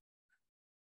beach,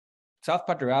 South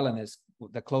Padre Island is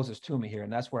the closest to me here,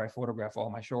 and that's where I photograph all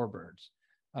my shorebirds.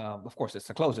 Of course, it's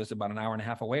the closest, about an hour and a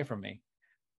half away from me.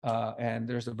 And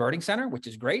there's a birding center, which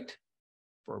is great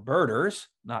for birders,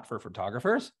 not for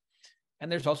photographers.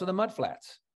 And there's also the mud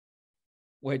flats,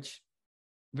 which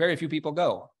very few people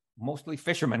go. Mostly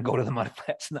fishermen go to the mud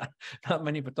flats, not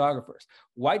many photographers.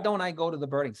 Why don't I go to the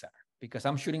birding center? Because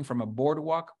I'm shooting from a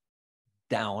boardwalk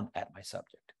down at my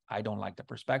subject. I don't like the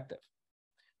perspective.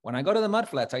 When I go to the mud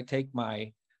flats, I take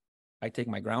my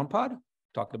ground pod.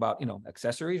 Talked about,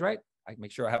 accessories, right? I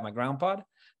make sure I have my ground pod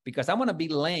because I'm going to be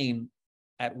laying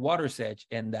at water's edge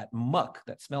in that muck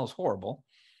that smells horrible,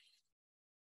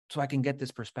 so I can get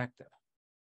this perspective,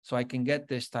 so I can get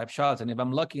this type shots. And if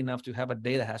I'm lucky enough to have a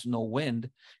day that has no wind,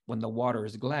 when the water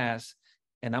is glass,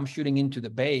 and I'm shooting into the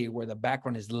bay where the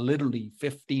background is literally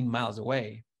 15 miles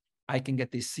away, I can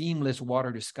get these seamless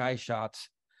water to sky shots.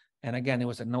 And again, it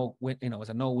was a no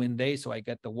wind day, so I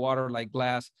get the water like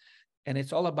glass. And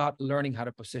it's all about learning how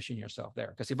to position yourself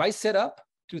there. Because if I sit up,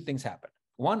 2 things happen.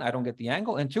 1, I don't get the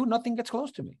angle, and 2, nothing gets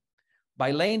close to me. By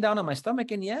laying down on my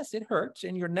stomach, and yes, it hurts,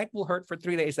 and your neck will hurt for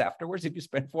 3 days afterwards if you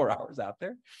spend 4 hours out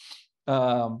there.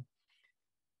 But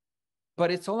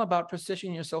it's all about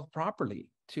positioning yourself properly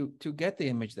to get the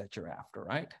image that you're after,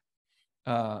 right?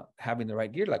 Having the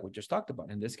right gear, like we just talked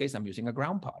about. In this case, I'm using a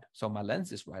ground pod, so my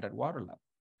lens is right at water level.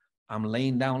 I'm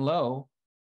laying down low,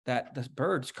 that the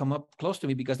birds come up close to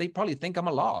me because they probably think I'm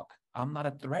a log. I'm not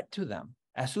a threat to them.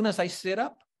 As soon as I sit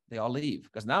up, they all leave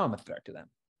because now I'm a threat to them.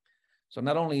 So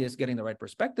not only is getting the right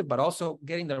perspective, but also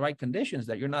getting the right conditions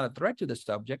that you're not a threat to the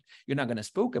subject. You're not going to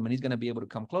spook him, and he's going to be able to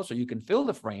come closer. You can fill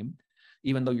the frame,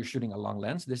 even though you're shooting a long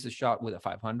lens. This is shot with a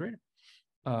 500.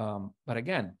 But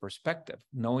again, perspective,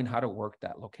 knowing how to work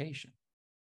that location.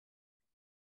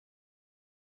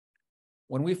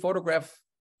 When we photograph,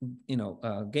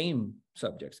 game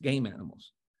subjects, game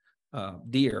animals,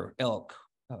 deer, elk,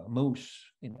 moose,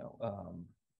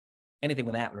 anything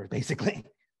with antlers, basically.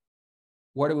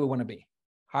 Where do we want to be?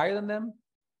 Higher than them,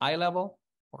 eye level,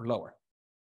 or lower?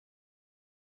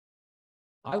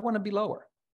 I want to be lower.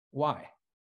 Why?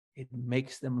 It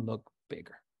makes them look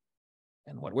bigger.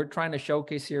 And what we're trying to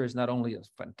showcase here is not only a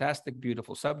fantastic,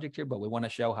 beautiful subject here, but we want to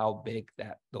show how big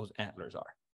those antlers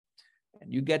are.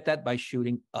 And you get that by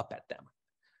shooting up at them.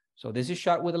 So this is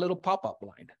shot with a little pop-up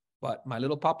blind, but my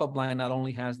little pop-up blind not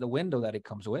only has the window that it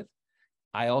comes with,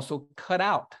 I also cut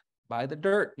out by the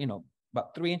dirt,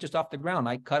 about 3 inches off the ground,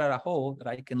 I cut out a hole that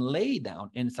I can lay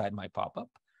down inside my pop-up,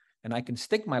 and I can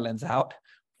stick my lens out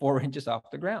 4 inches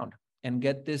off the ground and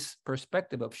get this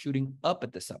perspective of shooting up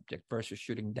at the subject versus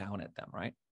shooting down at them,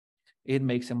 right? It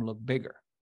makes them look bigger.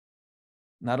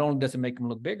 Not only does it make them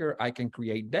look bigger, I can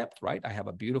create depth, right? I have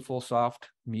a beautiful, soft,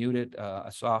 muted,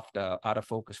 out of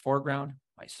focus foreground.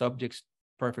 My subject's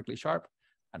perfectly sharp,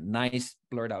 a nice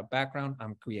blurred out background.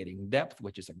 I'm creating depth,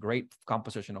 which is a great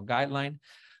compositional guideline.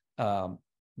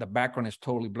 The background is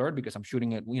totally blurred because I'm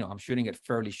shooting it,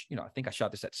 fairly, I think I shot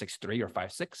this at 6.3 or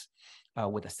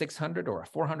 5.6 with a 600 or a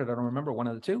 400. I don't remember, one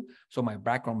of the two. So my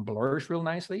background blurs real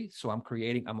nicely. So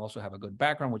I'm also have a good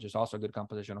background, which is also a good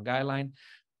compositional guideline.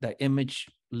 The image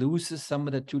loses some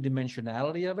of the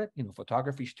 2-dimensionality of it.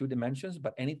 Photography is 2 dimensions,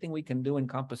 but anything we can do in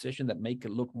composition that make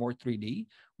it look more 3D,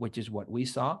 which is what we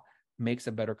saw, makes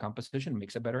a better composition,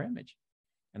 makes a better image.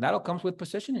 And that all comes with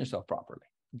positioning yourself properly,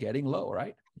 getting low,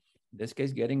 right? In this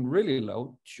case, getting really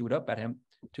low, shoot up at him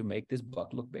to make this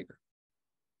buck look bigger.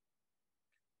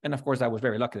 And of course, I was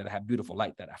very lucky that I had beautiful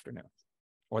light that afternoon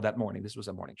or that morning. This was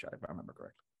a morning shot, if I remember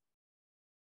correctly.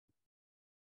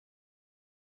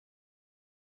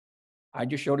 I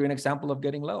just showed you an example of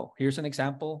getting low. Here's an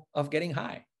example of getting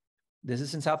high. This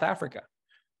is in South Africa.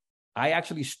 I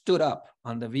actually stood up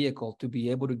on the vehicle to be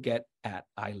able to get at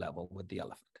eye level with the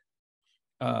elephant.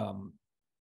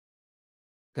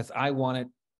 Because I wanted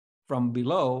from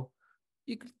below,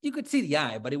 you could see the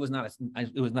eye, but it was not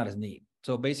as neat.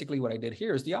 So basically what I did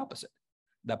here is the opposite.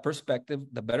 The perspective,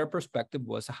 the better perspective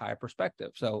was a higher perspective.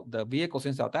 So the vehicles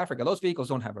in South Africa, those vehicles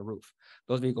don't have a roof.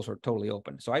 Those vehicles are totally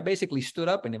open. So I basically stood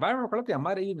up, and if I remember correctly, I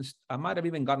might have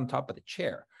even gotten on top of the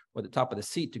chair or the top of the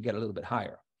seat to get a little bit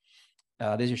higher.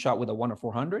 This is shot with a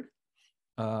 1-400.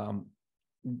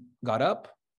 Got up,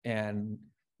 and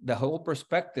the whole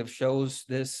perspective shows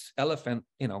this elephant,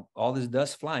 all this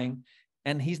dust flying,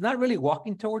 and he's not really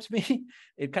walking towards me.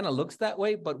 It kind of looks that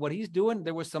way, but what he's doing,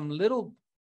 there was some little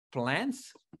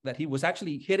plants that he was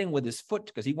actually hitting with his foot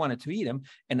because he wanted to eat them.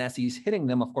 And as he's hitting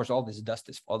them, of course, all this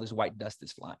white dust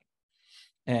is flying.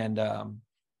 And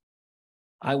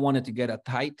I wanted to get a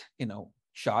tight,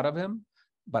 shot of him.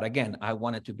 But again, I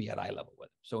wanted to be at eye level with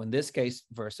him. So in this case,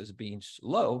 versus being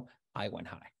low, I went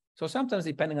high. So sometimes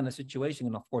depending on the situation,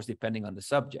 and of course, depending on the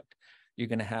subject, you're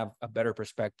going to have a better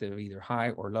perspective, either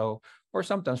high or low, or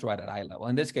sometimes right at eye level.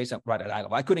 In this case, I'm right at eye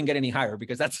level. I couldn't get any higher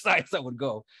because that's the size I would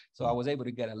go. So I was able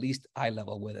to get at least eye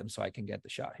level with him so I can get the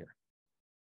shot here.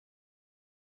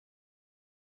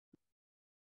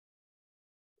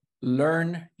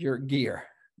 Learn your gear.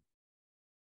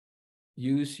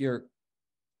 Use your,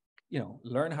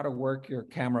 learn how to work your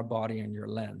camera body and your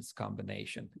lens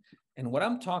combination. And what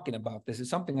I'm talking about, this is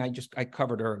something I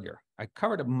covered earlier. I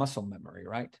covered a muscle memory,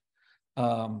 right?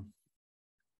 I'm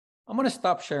going to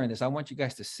stop sharing this. I want you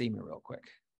guys to see me real quick.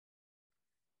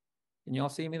 Can you all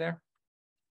see me there?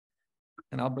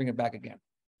 And I'll bring it back again.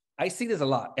 I see this a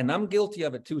lot, and I'm guilty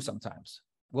of it too sometimes.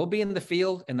 We'll be in the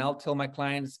field, and I'll tell my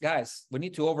clients, guys, we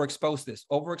need to overexpose this.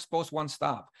 Overexpose one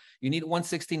stop. You need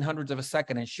 1/1600th of a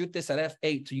second and shoot this at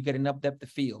f8 so you get enough depth of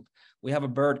field. We have a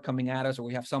bird coming at us, or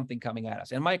we have something coming at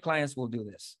us. And my clients will do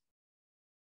this.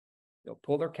 They'll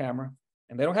pull their camera,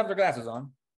 and they don't have their glasses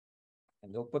on.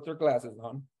 And they'll put their glasses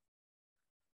on,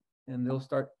 and they'll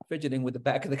start fidgeting with the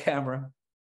back of the camera.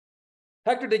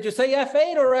 Hector, did you say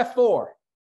F8 or F4?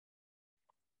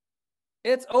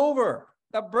 It's over.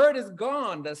 The bird is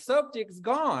gone. The subject's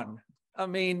gone. I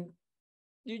mean,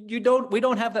 we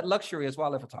don't have that luxury as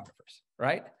wildlife photographers,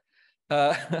 right?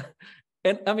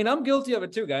 And I mean, I'm guilty of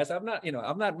it too, guys. I'm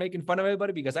not making fun of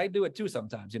everybody because I do it too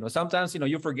sometimes. Sometimes,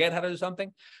 you forget how to do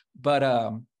something,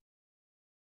 but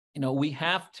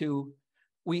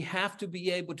we have to be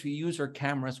able to use our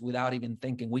cameras without even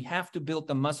thinking. We have to build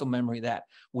the muscle memory that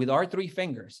with our 3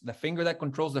 fingers, the finger that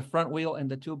controls the front wheel and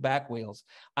the 2 back wheels,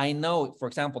 I know, for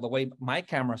example, the way my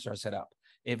cameras are set up,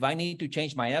 if I need to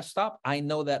change my f-stop, I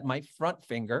know that my front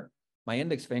finger, my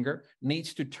index finger,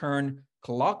 needs to turn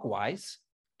clockwise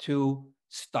to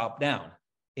stop down.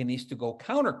 It needs to go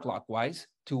counterclockwise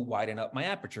to widen up my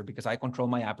aperture because I control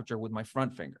my aperture with my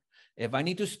front finger. If I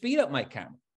need to speed up my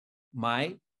camera,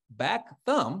 my back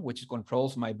thumb, which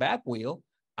controls my back wheel,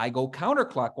 I go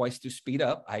counterclockwise to speed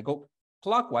up. I go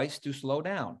clockwise to slow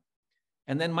down.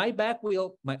 And then my back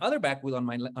wheel, my other back wheel on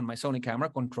my Sony camera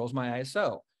controls my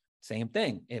ISO. Same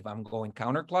thing. If I'm going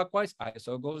counterclockwise,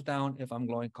 ISO goes down. If I'm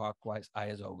going clockwise,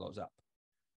 ISO goes up.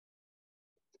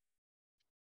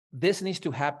 This needs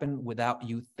to happen without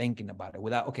you thinking about it.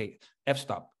 Without, okay,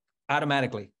 f-stop,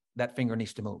 automatically that finger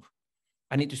needs to move.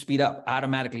 I need to speed up,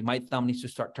 automatically my thumb needs to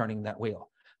start turning that wheel.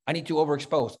 I need to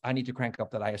overexpose. I need to crank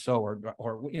up that ISO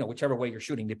or whichever way you're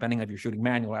shooting, depending if you're shooting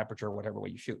manual aperture or whatever way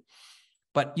you shoot.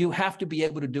 But you have to be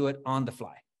able to do it on the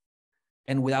fly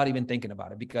and without even thinking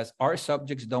about it, because our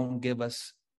subjects don't give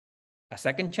us a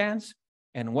second chance.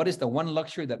 And what is the one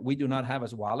luxury that we do not have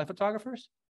as wildlife photographers?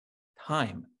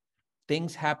 Time.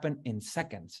 Things happen in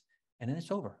seconds and then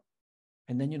it's over.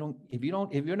 And then if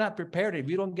you're not prepared, if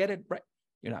you don't get it right,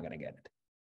 you're not going to get it.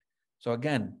 So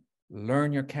again,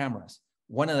 learn your cameras.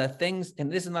 One of the things, and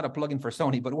this is not a plug-in for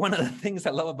Sony, but one of the things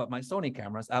I love about my Sony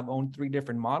cameras, I've owned 3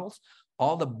 different models.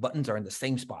 All the buttons are in the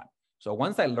same spot. So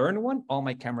once I learned one, all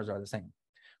my cameras are the same.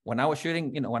 When I was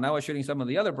shooting, some of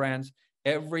the other brands,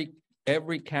 every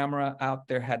camera out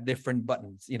there had different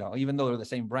buttons, even though they're the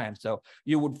same brand. So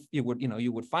you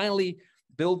would finally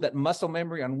build that muscle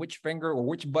memory on which finger or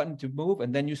which button to move,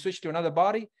 and then you switch to another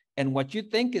body, and what you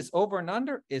think is over and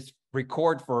under is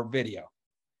record for video.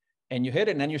 And you hit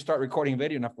it, and then you start recording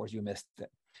video, and of course you missed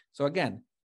it. So again,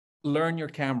 learn your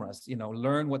cameras,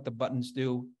 learn what the buttons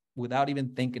do without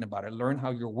even thinking about it. Learn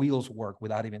how your wheels work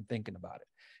without even thinking about it.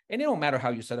 And it don't matter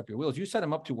how you set up your wheels. You set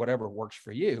them up to whatever works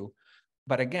for you.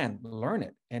 But again, learn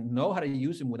it and know how to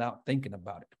use them without thinking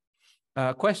about it.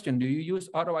 Question, do you use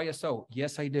auto ISO?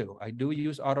 Yes, I do. I do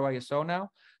use auto ISO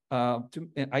now.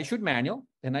 I shoot manual,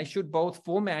 and I shoot both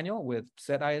full manual with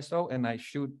set ISO, and I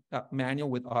shoot manual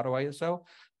with auto ISO.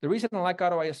 The reason I like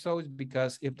auto ISO is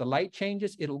because if the light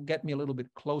changes, it'll get me a little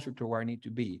bit closer to where I need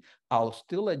to be. I'll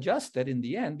still adjust it in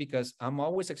the end because I'm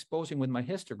always exposing with my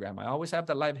histogram. I always have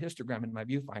the live histogram in my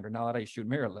viewfinder now that I shoot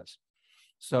mirrorless.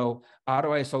 So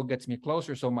auto ISO gets me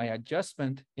closer. So my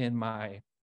adjustment in my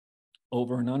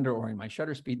over and under or in my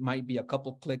shutter speed might be a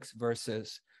couple clicks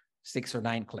versus 6 or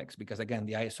 9 clicks, because again,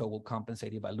 the ISO will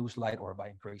compensate if I lose light or if I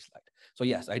increase light. So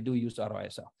yes, I do use auto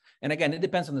ISO. And again, it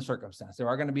depends on the circumstance. There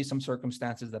are going to be some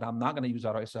circumstances that I'm not going to use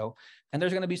auto ISO, and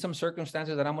there's going to be some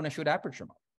circumstances that I'm going to shoot aperture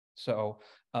mode. So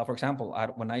for example, I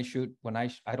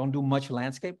don't do much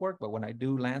landscape work, but when I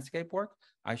do landscape work,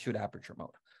 I shoot aperture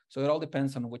mode. So it all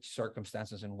depends on which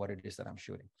circumstances and what it is that I'm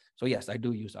shooting. So yes, I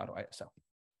do use auto ISO.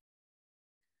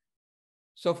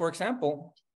 So for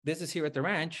example, this is here at the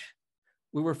ranch.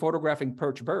 We were photographing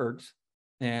perch birds,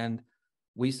 and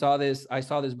I saw this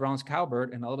bronze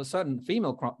cowbird, and all of a sudden,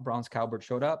 female bronze cowbird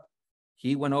showed up.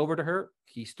 He went over to her,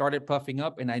 he started puffing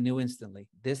up, and I knew instantly,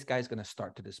 this guy's gonna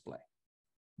start to display.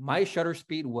 My shutter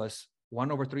speed was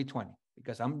 1/320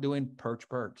 because I'm doing perch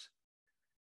birds.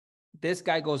 This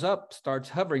guy goes up, starts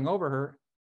hovering over her,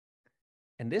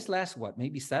 and this lasts what,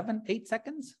 maybe 7, 8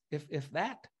 seconds, if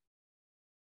that.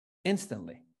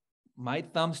 Instantly, my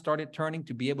thumb started turning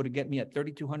to be able to get me at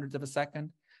 3200ths of a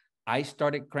second. I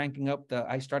started cranking up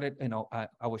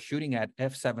I was shooting at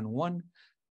f7.1.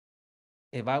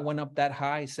 If I went up that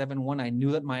high, 7.1, I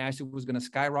knew that my ISO was going to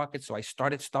skyrocket. So I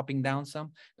started stopping down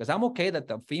some, because I'm okay that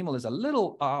the female is a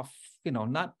little off,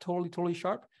 not totally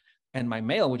sharp. And my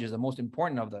male, which is the most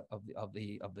important of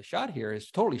the shot here,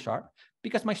 is totally sharp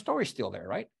because my story's still there,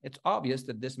 right? It's obvious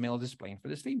that this male is displaying for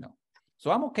this female. So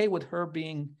I'm okay with her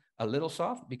being a little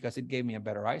soft because it gave me a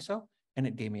better ISO and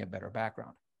it gave me a better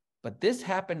background. But this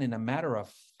happened in a matter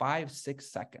of 5-6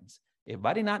 seconds. If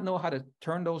I did not know how to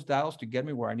turn those dials to get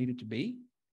me where I needed to be,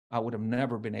 I would have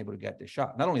never been able to get this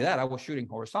shot. Not only that, I was shooting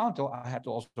horizontal. I had to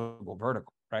also go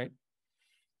vertical, right?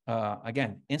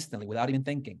 Again, instantly, without even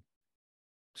thinking.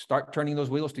 Start turning those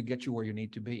wheels to get you where you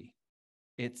need to be.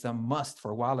 It's a must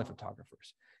for wildlife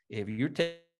photographers. If you're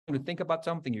taking to think about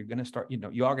something, you're going to start,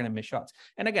 you are going to miss shots.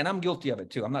 And again, I'm guilty of it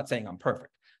too. I'm not saying I'm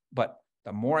perfect, but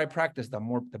the more I practice, the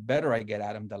better I get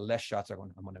at them, the less shots I'm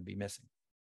going to be missing.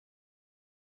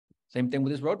 Same thing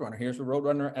with this Roadrunner. Here's a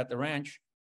Roadrunner at the ranch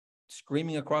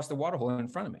screaming across the water hole in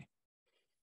front of me.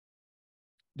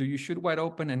 Do you shoot wide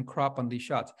open and crop on these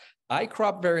shots? I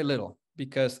crop very little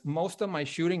because most of my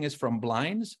shooting is from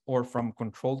blinds or from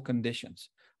controlled conditions.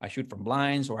 I shoot from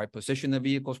blinds, or I position the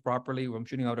vehicles properly when I'm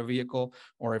shooting out a vehicle,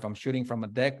 or if I'm shooting from a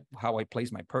deck, how I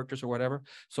place my purchase or whatever.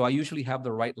 So I usually have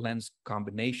the right lens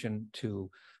combination to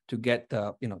get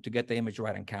the image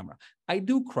right on camera. I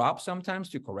do crop sometimes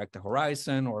to correct the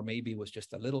horizon, or maybe it was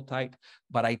just a little tight,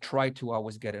 but I try to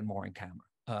always get it more in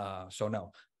camera. So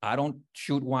no, I don't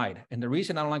shoot wide. And the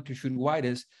reason I don't like to shoot wide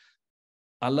is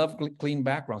I love clean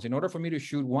backgrounds. In order for me to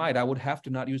shoot wide, I would have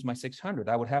to not use my 600.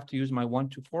 I would have to use my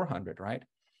 1-400, right?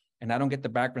 And I don't get the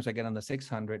backgrounds I get on the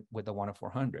 600 with the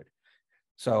 1-400.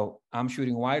 So I'm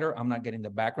shooting wider. I'm not getting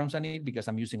the backgrounds I need because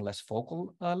I'm using less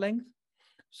focal length.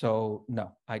 So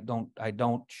no, I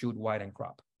don't shoot wide and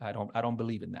crop. I don't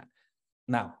believe in that.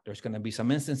 Now, there's going to be some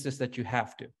instances that you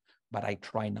have to, but I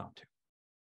try not to.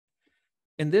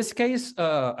 In this case,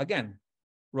 again,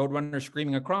 Roadrunner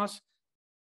screaming across.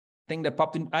 Thing that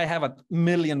popped in, I have 1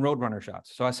 million Roadrunner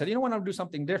shots. So I said, I want to do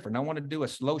something different. I want to do a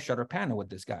slow shutter panel with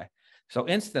this guy. So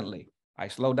instantly, I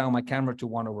slow down my camera to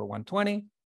 1/120.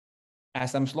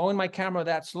 As I'm slowing my camera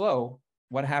that slow,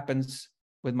 what happens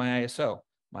with my ISO?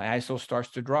 My ISO starts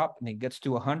to drop and it gets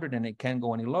to 100 and it can't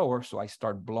go any lower. So I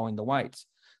start blowing the whites.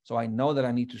 So I know that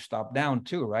I need to stop down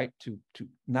too, right? To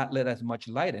not let as much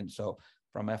light in. So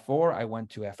from f4, I went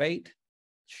to f8,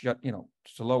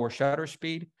 slower shutter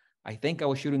speed. I think I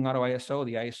was shooting auto ISO.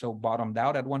 The ISO bottomed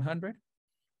out at 100.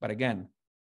 But again,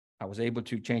 I was able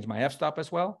to change my f-stop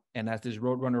as well. And as this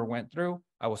Roadrunner went through,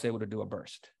 I was able to do a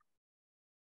burst.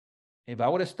 If I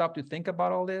would have stopped to think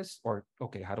about all this, or,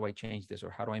 okay, how do I change this? Or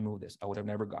how do I move this? I would have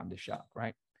never gotten this shot,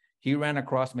 right? He ran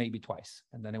across maybe twice,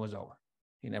 and then it was over.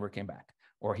 He never came back.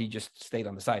 Or he just stayed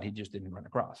on the side. He just didn't run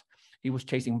across. He was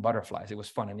chasing butterflies. It was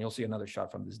fun. And you'll see another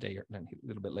shot from this day a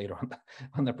little bit later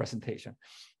on the presentation.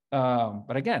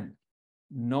 But again,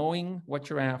 knowing what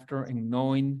you're after and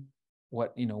knowing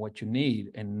what you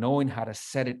need and knowing how to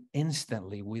set it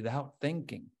instantly without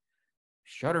thinking.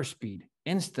 Shutter speed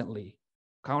instantly,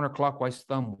 counterclockwise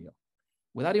thumb wheel,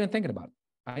 without even thinking about it.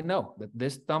 I know that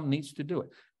this thumb needs to do it.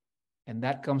 And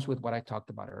that comes with what I talked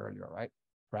about earlier, right?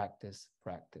 Practice,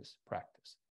 practice,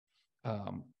 practice.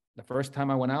 The first time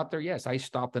I went out there, yes, I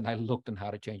stopped and I looked on how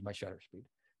to change my shutter speed.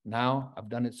 Now I've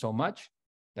done it so much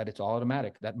that it's all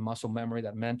automatic. That muscle memory,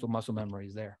 that mental muscle memory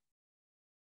is there.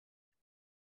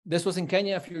 This was in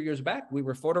Kenya a few years back. We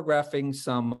were photographing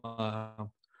some,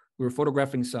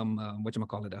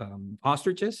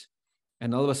 ostriches.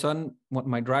 And all of a sudden,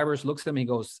 my driver looks at me, he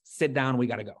goes, sit down, we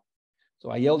gotta go. So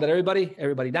I yelled at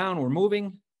everybody down, we're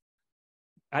moving.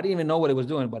 I didn't even know what it was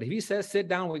doing, but if he says, sit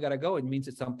down, we gotta go, it means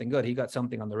it's something good. He got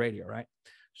something on the radio, right?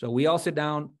 So we all sit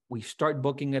down, we start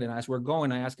booking it. And as we're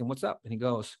going, I ask him, what's up? And he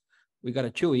goes, we got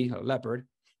a chewy, a leopard,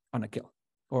 on a kill.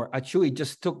 Or a chewy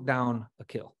just took down a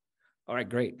kill. All right,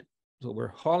 great. So we're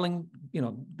hauling,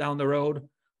 down the road.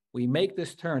 We make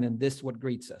this turn and this is what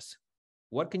greets us.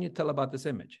 What can you tell about this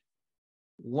image?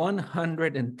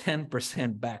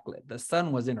 110% backlit. The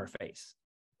sun was in her face.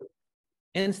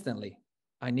 Instantly,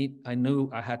 I knew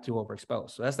I had to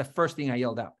overexpose. So that's the first thing I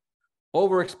yelled out.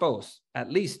 Overexpose,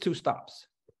 at least 2 stops.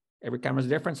 Every camera is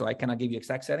different, so I cannot give you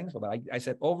exact settings, but I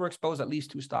said overexpose at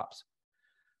least 2 stops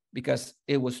because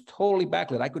it was totally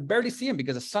backlit. I could barely see him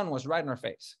because the sun was right in our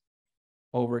face.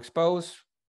 Overexpose,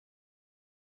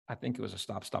 I think it was a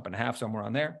stop and a half, somewhere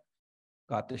on there.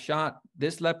 Got the shot.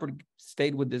 This leopard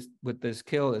stayed with this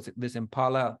kill, this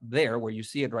impala there, where you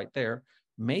see it right there,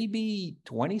 maybe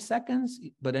 20 seconds,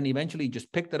 but then eventually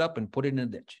just picked it up and put it in a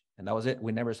ditch. And that was it.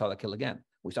 We never saw the kill again.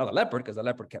 We saw the leopard because the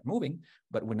leopard kept moving,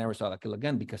 but we never saw the kill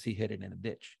again because he hit it in a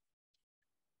ditch.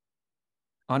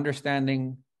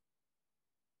 Understanding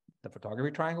the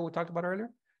photography triangle we talked about earlier,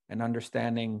 and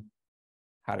understanding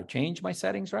how to change my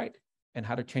settings, right? And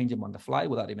how to change them on the fly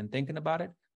without even thinking about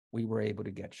it, we were able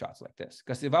to get shots like this.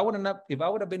 Because if I would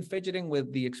have been fidgeting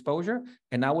with the exposure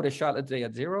and I would have shot, let's say,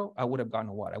 at 0, I would have gotten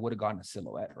what? I would have gotten a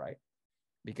silhouette, right?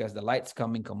 Because the light's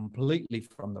coming completely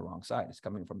from the wrong side. It's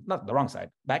coming from, not the wrong side.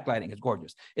 Backlighting is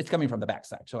gorgeous. It's coming from the back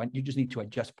side. So you just need to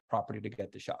adjust properly to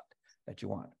get the shot that you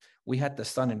want. We had the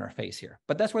sun in our face here,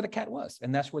 but that's where the cat was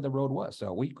and that's where the road was.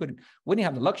 So we didn't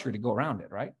have the luxury to go around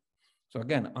it, right? So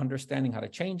again, understanding how to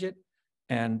change it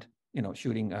and,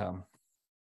 shooting,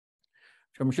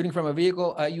 shooting from a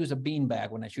vehicle, I use a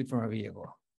beanbag when I shoot from a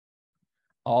vehicle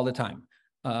all the time.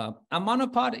 A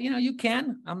monopod, you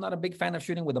can. I'm not a big fan of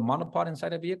shooting with a monopod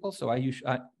inside a vehicle. So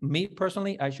me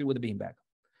personally, I shoot with a beanbag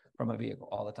from a vehicle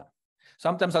all the time.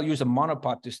 Sometimes I'll use a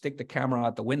monopod to stick the camera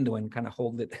out the window and kind of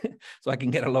hold it so I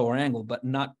can get a lower angle, but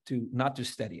not to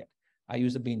steady it. I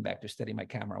use a beanbag to steady my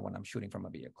camera when I'm shooting from a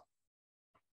vehicle.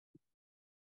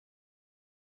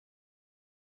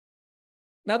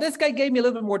 Now, this guy gave me a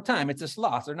little bit more time. It's a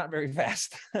sloth. They're not very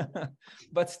fast.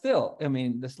 But still,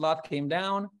 the sloth came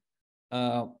down.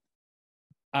 There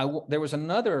was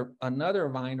another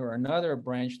vine or another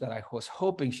branch that I was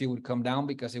hoping she would come down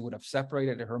because it would have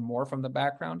separated her more from the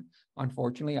background.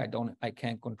 Unfortunately, I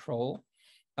can't control.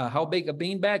 How big a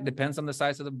beanbag depends on the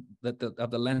size of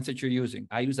the lens that you're using.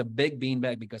 I use a big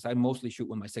beanbag because I mostly shoot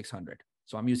with my 600.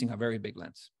 So I'm using a very big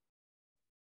lens.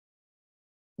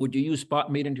 Would you use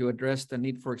spot metering to address the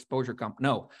need for exposure comp?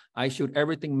 No, I shoot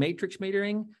everything matrix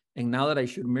metering. And now that I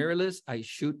shoot mirrorless, I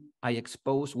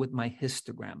expose with my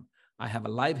histogram. I have a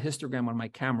live histogram on my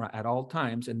camera at all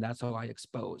times, and that's how I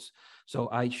expose. So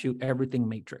I shoot everything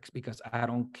matrix because I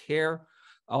don't care.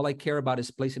 All I care about is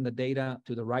placing the data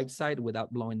to the right side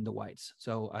without blowing the whites.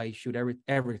 So I shoot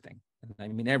everything, and I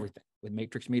mean everything, with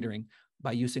matrix metering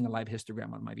by using a live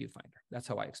histogram on my viewfinder. That's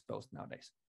how I expose nowadays.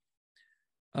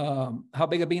 How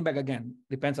big a beanbag? Again,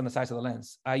 depends on the size of the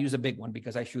lens. I use a big one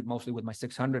because I shoot mostly with my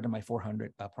 600 and my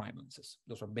 400 prime lenses.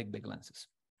 Those are big lenses.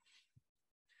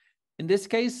 In this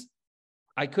case,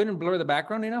 I couldn't blur the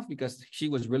background enough because she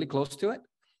was really close to it,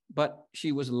 but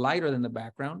she was lighter than the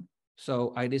background.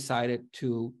 So I decided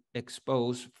to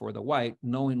expose for the white,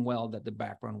 knowing well that the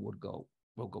background will go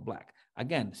black.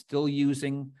 Again, still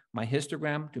using my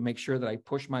histogram to make sure that I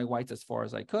push my whites as far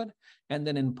as I could. And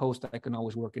then in post, I can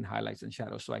always work in highlights and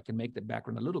shadows so I can make the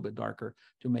background a little bit darker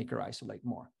to make her isolate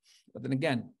more. But then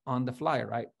again, on the fly,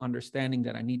 right? Understanding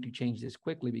that I need to change this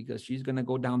quickly because she's going to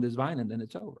go down this vine and then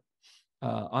it's over.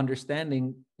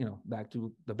 Understanding, back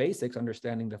to the basics,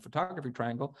 understanding the photography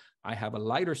triangle, I have a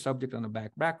lighter subject on the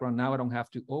background. Now I don't have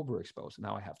to overexpose.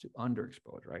 Now I have to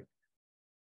underexpose, right?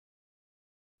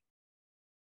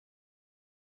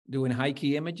 Doing high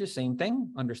key images, same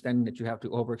thing, understanding that you have to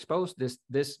overexpose.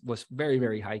 This was very,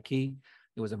 very high key.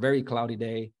 It was a very cloudy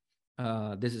day.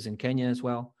 This is in Kenya as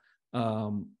well.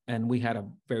 And we had a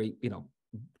very,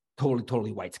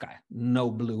 totally white sky,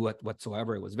 no blue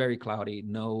whatsoever. It was very cloudy,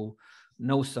 no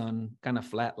sun, kind of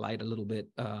flat light a little bit.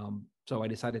 So I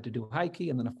decided to do high key,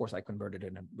 and then of course I converted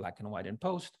it in black and white in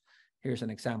post. Here's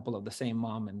an example of the same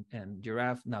mom and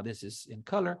giraffe. Now this is in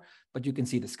color, but you can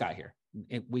see the sky here.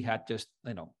 We had just,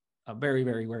 you know, a very,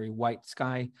 very, very white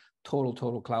sky,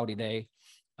 total cloudy day.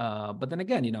 But then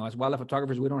again, you know, as wildlife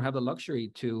photographers, we don't have the luxury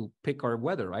to pick our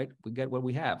weather, right? We get what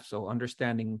we have. So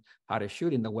understanding how to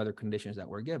shoot in the weather conditions that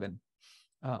we're given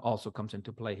also comes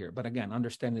into play here. But again,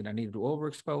 understanding I needed to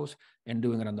overexpose and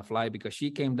doing it on the fly, because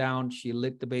she came down, she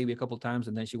licked the baby a couple of times,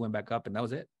 and then she went back up, and that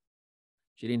was it.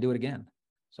 She didn't do it again.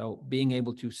 So being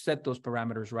able to set those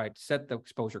parameters right, set the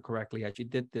exposure correctly, as she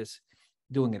did this,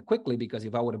 doing it quickly, because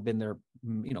if I would have been there,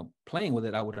 you know, playing with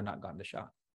it, I would have not gotten the shot.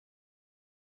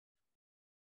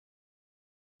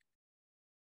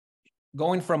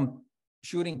 Going from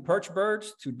shooting perch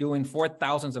birds to doing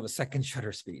 4,000ths of a second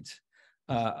shutter speeds.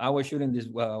 I was shooting these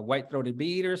white-throated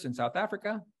bee eaters in South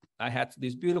Africa. I had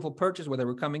these beautiful perches where they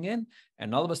were coming in,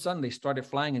 and all of a sudden they started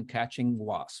flying and catching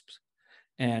wasps.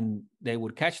 And they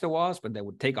would catch the wasp, and they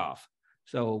would take off.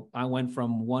 So I went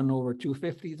from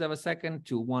 1/250th of a second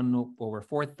to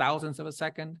 1/4000th of a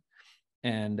second,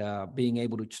 and being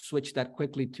able to switch that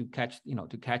quickly to catch, you know,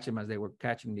 to catch them as they were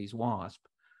catching these wasps.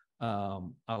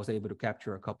 I was able to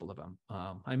capture a couple of them.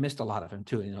 I missed a lot of them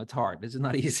too. You know, it's hard. This is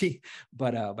not easy,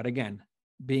 but again,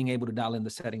 being able to dial in the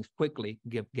settings quickly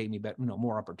gave me better, you know,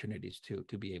 more opportunities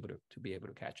to be able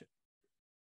to catch it.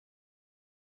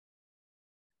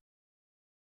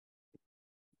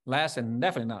 Last and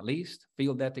definitely not least,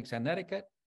 field ethics and etiquette.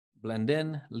 Blend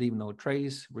in, leave no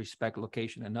trace, respect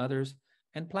location and others,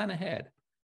 and plan ahead.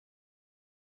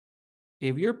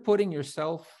 If you're putting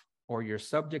yourself or your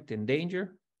subject in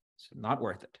danger, it's not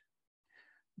worth it.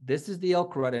 This is the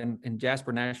elk rut in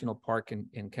Jasper National Park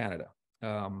in Canada.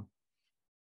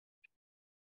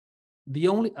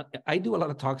 I do a lot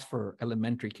of talks for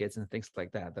elementary kids and things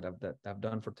like that I've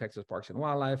done for Texas Parks and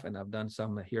Wildlife, and I've done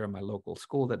some here in my local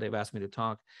school that they've asked me to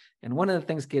talk. And one of the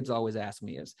things kids always ask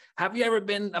me is, have you ever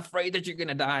been afraid that you're going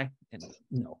to die? And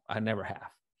no, I never have.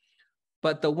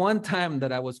 But the one time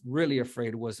that I was really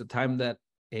afraid was the time that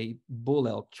a bull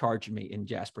elk charged me in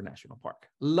Jasper National Park.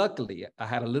 Luckily, I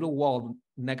had a little wall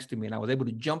next to me, and I was able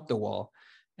to jump the wall,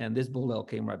 and this bull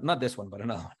elk came right, not this one, but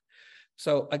another one.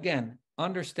 So again,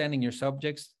 understanding your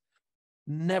subjects,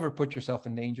 never put yourself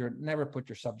in danger, never put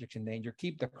your subjects in danger,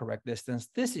 keep the correct distance.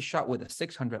 This is shot with a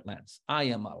 600 lens. I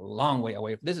am a long way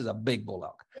away. This is a big bull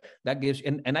elk. That gives,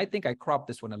 and I think I cropped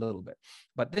this one a little bit,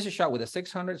 but this is shot with a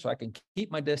 600, so I can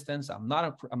keep my distance. I'm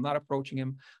not approaching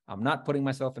him. I'm not putting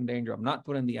myself in danger. I'm not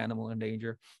putting the animal in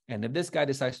danger. And if this guy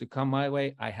decides to come my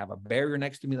way, I have a barrier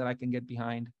next to me that I can get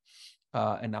behind,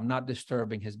 and I'm not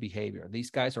disturbing his behavior.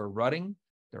 These guys are rutting.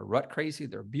 They're rut crazy.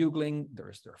 They're bugling.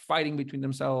 They're fighting between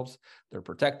themselves. They're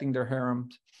protecting their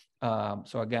harems.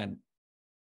 So again,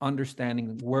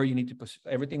 understanding where you need to put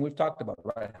everything we've talked about,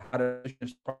 right? How to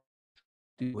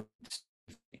do it.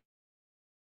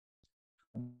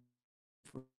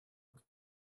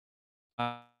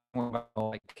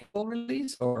 Like cable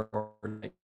release or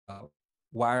like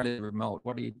wireless remote.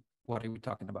 What are we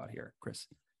talking about here, Chris?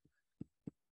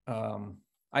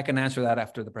 I can answer that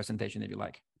after the presentation if you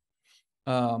like.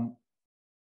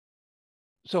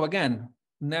 So again,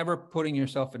 never putting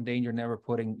yourself in danger, never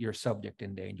putting your subject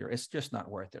in danger. It's just not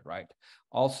worth it, right?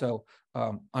 Also,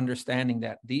 understanding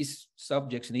that these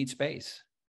subjects need space.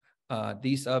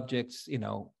 These subjects, you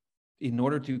know, in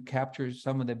order to capture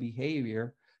some of the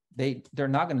behavior, they're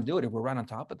not going to do it if we're right on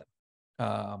top of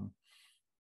them.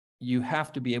 You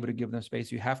have to be able to give them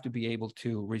space. You have to be able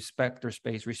to respect their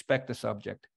space, respect the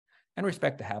subject, and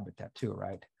respect the habitat too,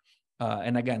 right?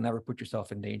 And again, never put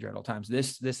yourself in danger at all times.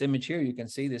 This image here, you can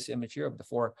see this image here of the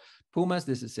 4 pumas.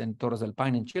 This is in Torres del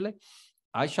Paine in Chile.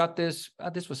 I shot this.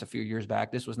 This was a few years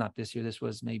back. This was not this year. This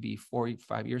was maybe 4 or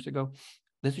 5 years ago.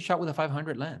 This was shot with a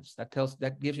 500 lens. That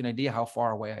gives you an idea how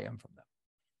far away I am from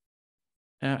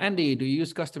them. Andy, do you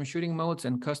use custom shooting modes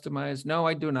and customize? No,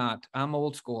 I do not. I'm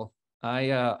old school.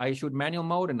 I shoot manual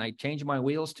mode, and I change my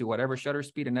wheels to whatever shutter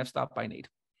speed and f-stop I need.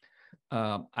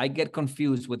 I get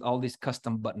confused with all these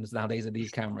custom buttons nowadays that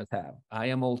these cameras have. I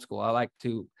am old school. I like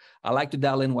to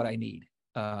dial in what I need.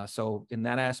 So in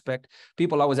that aspect,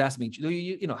 people always ask me,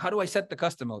 how do I set the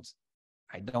custom modes?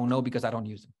 I don't know, because I don't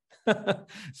use them.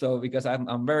 So because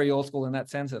I'm very old school in that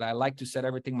sense, that I like to set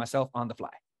everything myself on the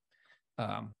fly.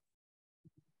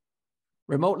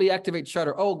 Remotely activate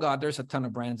shutter. Oh God, there's a ton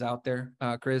of brands out there,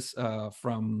 Chris.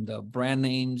 From the brand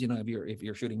names, if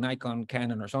you're shooting Nikon,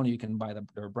 Canon, or Sony, you can buy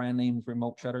their brand names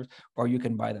remote shutters, or you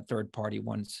can buy the third-party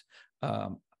ones.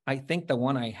 I think the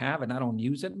one I have, and I don't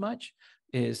use it much,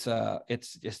 is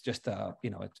it's just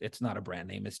it's not a brand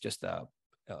name. It's just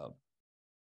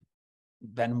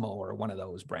Venmo or one of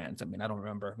those brands. I mean, I don't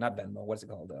remember, not Venmo, what's it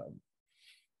called?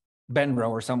 Benro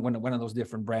or one of those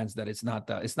different brands that it's not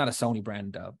a Sony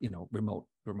brand, remote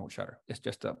shutter. It's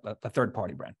just a third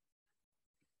party brand.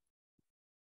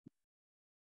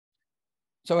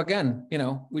 So again,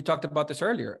 we talked about this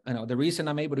earlier. The reason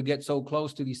I'm able to get so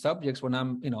close to these subjects when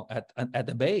I'm, at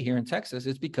the Bay here in Texas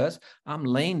is because I'm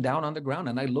laying down on the ground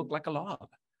and I look like a log.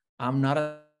 I'm not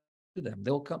to them.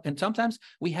 They'll come, and sometimes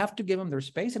we have to give them their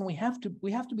space, and we have to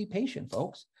be patient,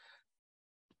 folks.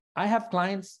 I have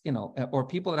clients, or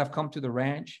people that have come to the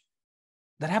ranch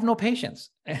that have no patience.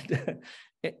 And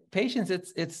patience,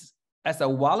 it's as a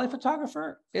wildlife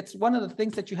photographer, it's one of the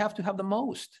things that you have to have the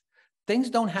most. Things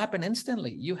don't happen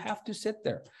instantly. You have to sit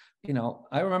there.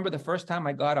 I remember the first time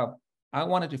I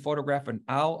wanted to photograph an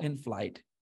owl in flight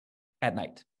at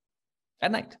night,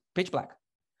 pitch black.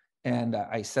 And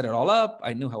I set it all up.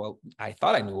 I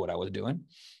thought I knew what I was doing.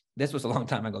 This was a long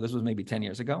time ago. This was maybe 10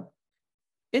 years ago.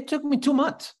 It took me 2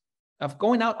 months of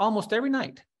going out almost every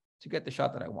night to get the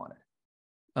shot that I wanted.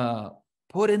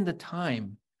 Put in the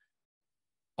time.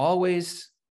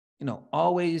 Always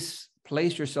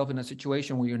place yourself in a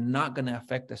situation where you're not going to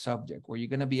affect the subject, where you're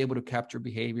going to be able to capture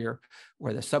behavior,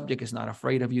 where the subject is not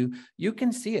afraid of you. You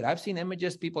can see it. I've seen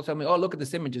images. People tell me, oh, look at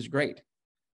this image, is great.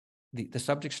 The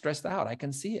subject's stressed out. I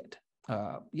can see it.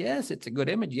 Yes, it's a good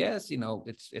image. Yes,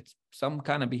 it's some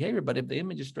kind of behavior, but if the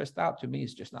image is stressed out, to me,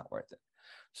 it's just not worth it.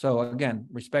 So again,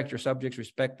 respect your subjects,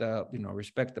 respect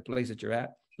the place that you're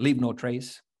at, leave no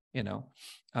trace.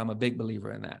 I'm a big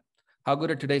believer in that. How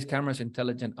good are today's cameras?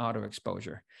 Intelligent auto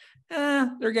exposure.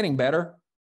 They're getting better.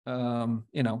 Some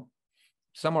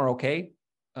are okay.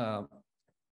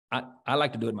 I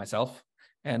like to do it myself.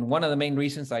 And one of the main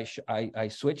reasons I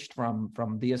switched from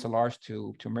DSLRs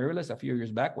to mirrorless a few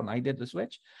years back when I did the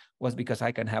switch was because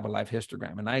I can have a live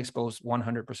histogram, and I expose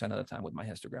 100% of the time with my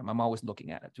histogram. I'm always looking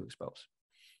at it to expose.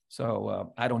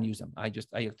 So I don't use them. I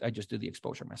just do the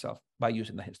exposure myself by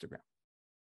using the histogram.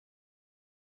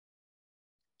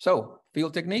 So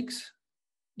field techniques,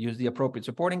 use the appropriate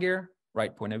supporting gear,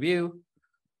 right point of view,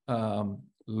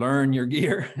 learn your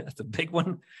gear. That's a big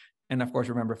one. And of course,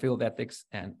 remember field ethics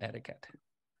and etiquette.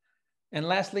 And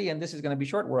lastly, and this is going to be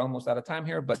short, we're almost out of time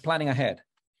here, but planning ahead.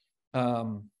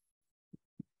 I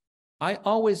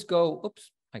always go,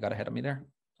 oops, I got ahead of me there.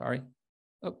 Sorry.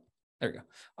 Oh, there you go.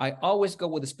 I always go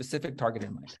with a specific target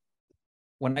in mind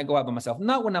when I go out by myself,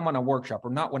 not when I'm on a workshop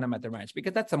or not when I'm at the ranch,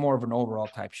 because that's a more of an overall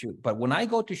type shoot. But when I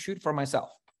go to shoot for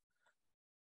myself,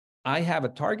 I have a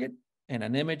target and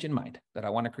an image in mind that I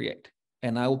want to create.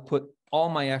 And I will put all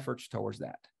my efforts towards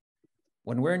that.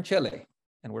 When we're in Chile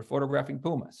and we're photographing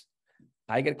pumas,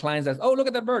 I get clients that, oh, look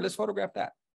at that bird, let's photograph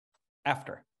that.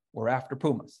 We're after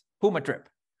pumas, puma trip.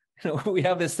 We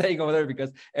have this saying over there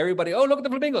because everybody, oh, look at the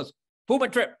flamingos, puma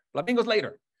trip, flamingos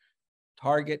later.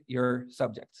 Target your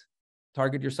subjects.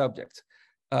 Target your subjects.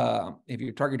 If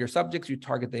you target your subjects, you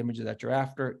target the images that you're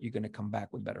after, you're going to come back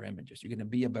with better images. You're going to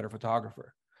be a better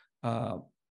photographer.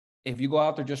 If you go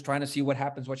out there just trying to see what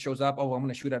happens, what shows up, oh, I'm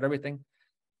going to shoot at everything.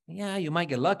 Yeah, you might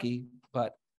get lucky,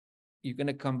 but you're going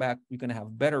to come back. You're going to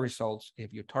have better results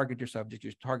if you target your subject,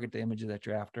 you target the images that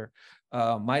you're after.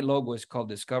 My logo is called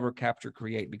Discover, Capture,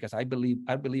 Create, because I believe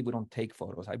we don't take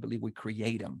photos. I believe we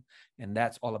create them. And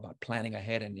that's all about planning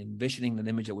ahead and envisioning the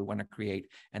image that we want to create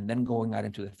and then going out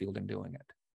into the field and doing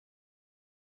it.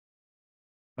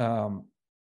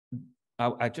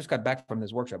 I just got back from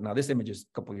this workshop. Now, this image is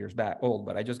a couple of years back old,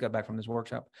 but I just got back from this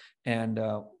workshop. And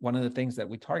one of the things that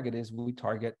we target is we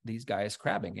target these guys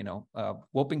crabbing,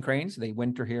 whooping cranes. They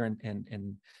winter here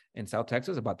in South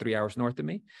Texas, about 3 hours north of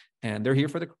me. And they're here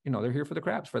for the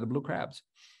crabs, for the blue crabs.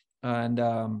 And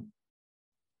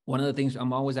one of the things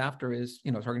I'm always after is,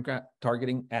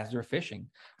 targeting as they're fishing.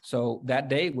 So that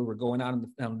day we were going out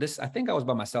on this, I think I was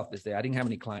by myself this day. I didn't have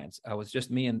any clients. I was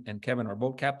just me and Kevin, our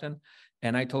boat captain.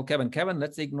 And I told Kevin,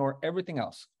 let's ignore everything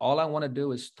else. All I want to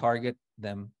do is target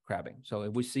them crabbing. So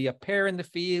if we see a pair in the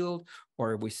field,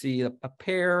 or if we see a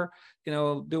pair,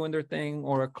 doing their thing,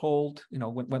 or a colt,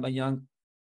 when they're young,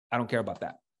 I don't care about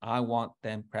that. I want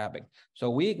them crabbing.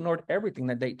 So we ignored everything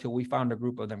that day till we found a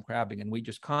group of them crabbing, and we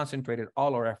just concentrated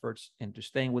all our efforts into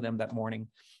staying with them that morning.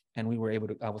 And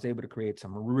I was able to create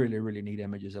some really, really neat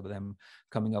images of them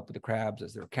coming up with the crabs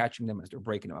as they're catching them, as they're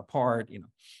breaking them apart,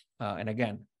 and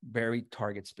again, very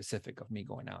target specific of me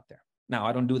going out there. Now,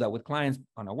 I don't do that with clients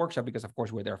on a workshop because of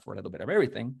course we're there for a little bit of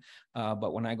everything.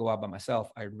 But when I go out by myself,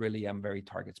 I really am very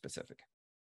target specific.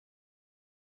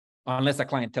 Unless a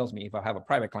client tells me, if I have a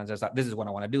private client says, this is what I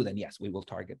want to do, then yes, we will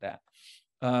target that.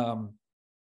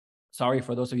 Sorry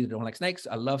for those of you that don't like snakes.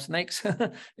 I love snakes.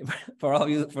 For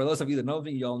those of you that know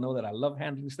me, you all know that I love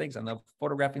handling snakes. I love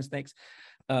photographing snakes.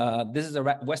 This is a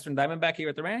Western Diamondback here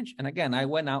at the ranch. And again, I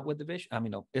went out with the vision. I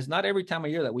mean, it's not every time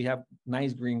of year that we have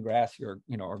nice green grass here,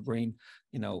 or green,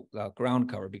 ground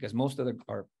cover, because most of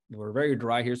we're very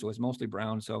dry here. So it's mostly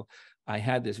brown. So I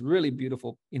had this really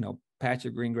beautiful, patch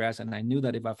of green grass. And I knew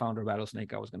that if I found a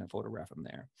rattlesnake, I was going to photograph them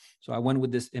there. So I went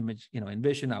with this image, in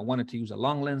vision. I wanted to use a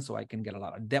long lens so I can get a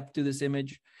lot of depth to this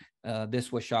image.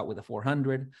 This was shot with a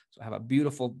 400. So I have a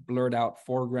beautiful blurred out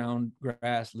foreground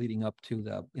grass leading up to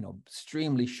the,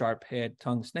 extremely sharp head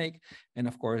tongue snake. And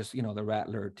of course, the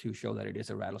rattler to show that it is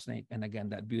a rattlesnake. And again,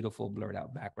 that beautiful blurred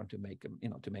out background to make,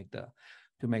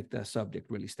 to make the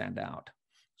subject really stand out.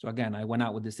 So again, I went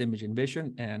out with this image in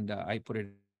vision and I put it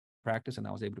in practice, and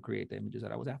I was able to create the images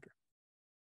that I was after.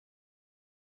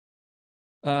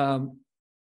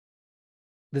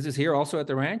 This is here also at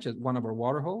the ranch at one of our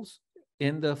water holes.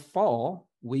 In the fall,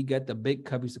 we get the big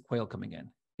coveys of quail coming in.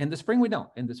 In the spring, we don't.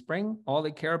 In the spring, all they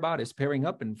care about is pairing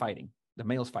up and fighting. The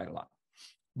males fight a lot.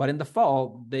 But in the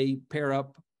fall, they pair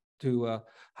up to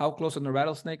how close on the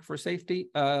rattlesnake for safety.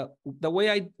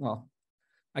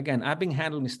 Again, I've been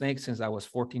handling snakes since I was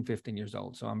 14, 15 years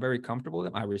old. So I'm very comfortable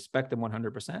with them. I respect them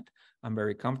 100%. I'm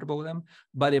very comfortable with them.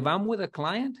 But if I'm with a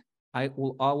client, I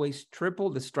will always triple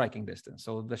the striking distance.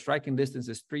 So the striking distance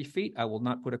is 3 feet. I will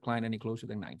not put a client any closer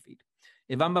than 9 feet.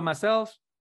 If I'm by myself,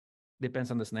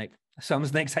 depends on the snake. Some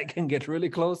snakes I can get really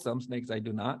close. Some snakes I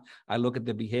do not. I look at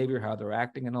the behavior, how they're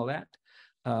acting and all that.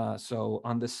 So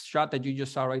on this shot that you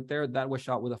just saw right there, that was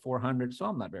shot with a 400. So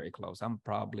I'm not very close. I'm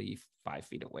probably 5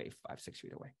 feet away, 5-6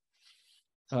 feet away.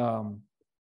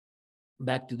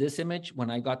 Back to this image, when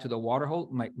I got to the water hole,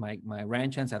 my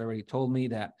ranch hands had already told me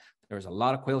that there was a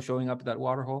lot of quail showing up at that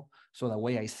water hole. So the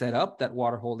way I set up that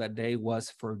water hole that day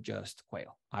was for just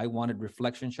quail. I wanted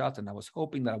reflection shots, and I was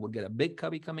hoping that I would get a big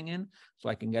covey coming in so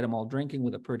I can get them all drinking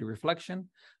with a pretty reflection.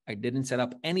 I didn't set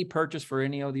up any perches for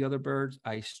any of the other birds.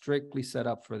 I strictly set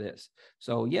up for this.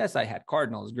 So yes, I had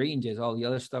cardinals, green jays, all the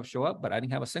other stuff show up, but I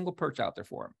didn't have a single perch out there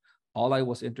for them. All I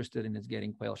was interested in is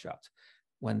getting quail shots.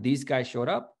 When these guys showed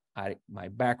up, my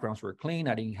backgrounds were clean.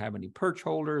 I didn't have any perch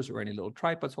holders or any little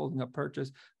tripods holding up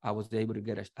perches. I was able to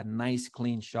get a nice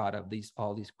clean shot of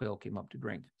all these quail came up to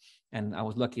drink. And I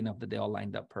was lucky enough that they all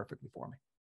lined up perfectly for me.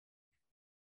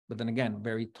 But then again,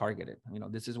 very targeted.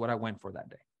 This is what I went for that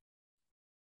day.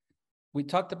 We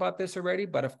talked about this already,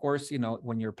 but of course,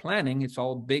 when you're planning, it's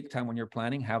all big time when you're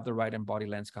planning, have the right embody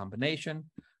lens combination.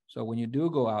 So when you do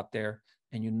go out there,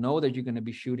 and you know that you're going to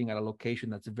be shooting at a location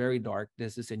that's very dark.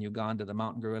 This is in Uganda, the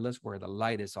mountain gorillas, where the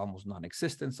light is almost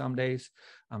non-existent some days.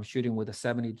 I'm shooting with a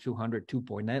 70-200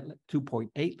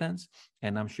 2.8 lens,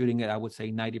 and I'm shooting it, I would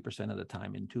say 90% of the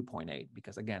time in 2.8,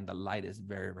 because again, the light is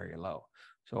very, very low.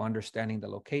 So understanding the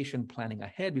location, planning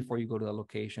ahead before you go to the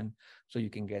location so you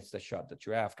can get the shot that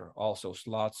you're after. Also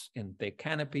slots in thick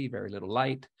canopy, very little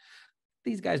light.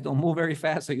 These guys don't move very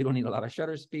fast, so you don't need a lot of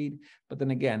shutter speed. But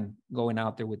then again, going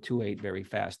out there with 2.8 very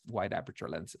fast wide aperture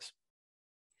lenses.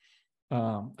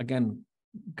 Again,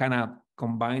 kind of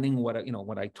combining what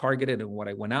I targeted and what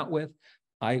I went out with.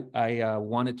 I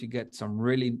wanted to get some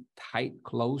really tight,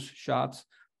 close shots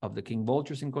of the king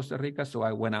vultures in Costa Rica. So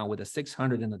I went out with a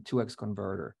 600 and a 2x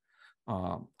converter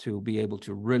to be able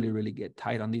to really, really get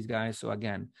tight on these guys. So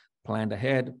again, planned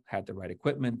ahead, had the right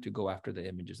equipment to go after the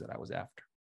images that I was after.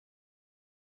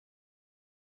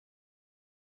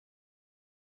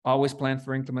 Always plan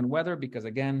for inclement weather because,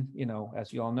 again,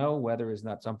 as you all know, weather is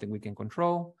not something we can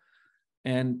control.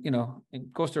 And,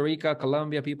 in Costa Rica,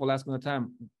 Colombia, people ask me all the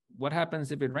time, what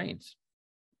happens if it rains?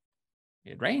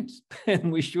 It rains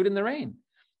and we shoot in the rain.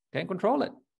 Can't control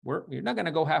it. You're not going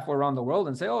to go halfway around the world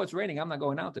and say, oh, it's raining, I'm not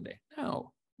going out today.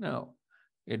 No.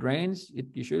 It rains,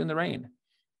 you shoot in the rain.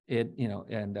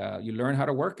 You learn how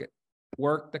to work it.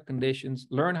 Work the conditions,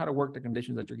 learn how to work the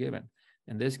conditions that you're given.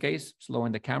 In this case,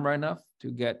 slowing the camera enough to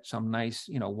get some nice,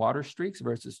 water streaks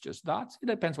versus just dots. It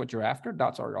depends what you're after.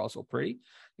 Dots are also pretty.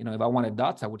 If I wanted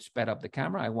dots, I would sped up the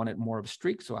camera. I wanted more of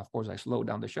streaks. So of course I slowed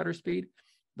down the shutter speed.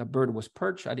 The bird was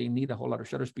perched. I didn't need a whole lot of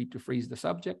shutter speed to freeze the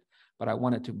subject, but I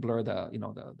wanted to blur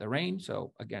the rain.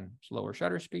 So again, slower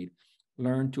shutter speed.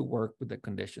 Learn to work with the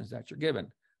conditions that you're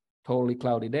given. Totally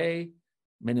cloudy day,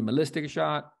 minimalistic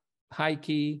shot, high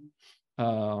key,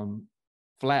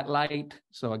 flat light.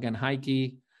 So again, high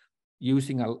key,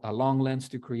 using a long lens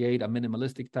to create a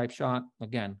minimalistic type shot.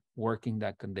 Again, working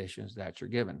that conditions that you're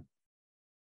given.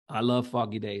 I love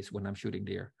foggy days when I'm shooting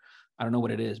deer. I don't know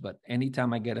what it is, but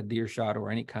anytime I get a deer shot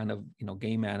or any kind of,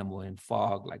 game animal in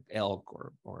fog, like elk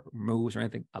or moose or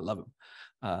anything, I love them.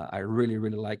 I really,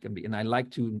 really like them. And I like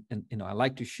to, I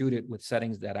like to shoot it with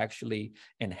settings that actually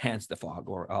enhance the fog,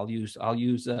 or I'll use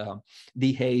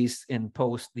dehaze in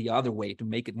post the other way to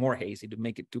make it more hazy, to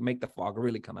make the fog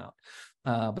really come out.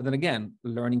 But then again,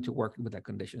 learning to work with the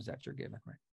conditions that you're given,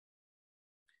 right?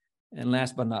 And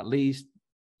last but not least,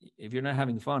 if you're not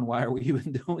having fun, why are we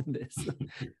even doing this?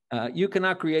 You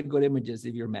cannot create good images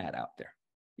if you're mad out there.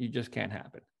 You just can't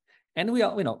happen. And we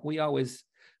always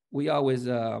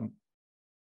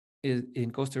is in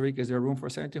Costa Rica, is there room for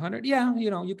a 7200? Yeah,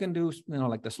 you can do,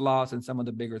 like the sloths and some of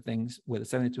the bigger things with a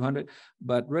 7200,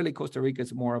 but really Costa Rica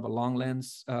is more of a long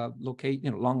lens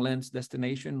long lens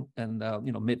destination, and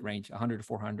mid-range 100 to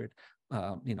 400.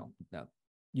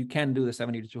 You can do the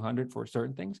 70 to 200 for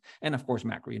certain things, and of course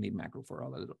macro. You need macro for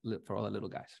all the little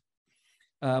guys.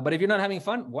 But if you're not having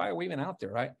fun, why are we even out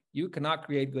there, right? You cannot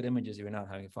create good images if you're not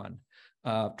having fun.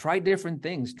 Try different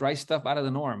things. Try stuff out of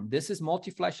the norm. This is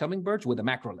multi-flash hummingbirds with a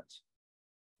macro lens.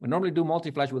 We normally do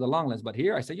multi-flash with a long lens, but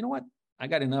here I said, you know what? I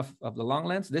got enough of the long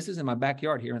lens. This is in my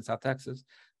backyard here in South Texas.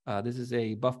 This is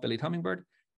a buff-bellied hummingbird.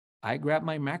 I grabbed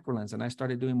my macro lens and I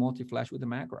started doing multi-flash with the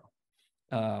macro.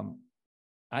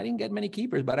 I didn't get many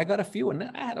keepers, but I got a few, and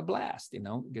I had a blast,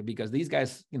 because these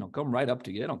guys, come right up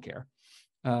to you. They don't care.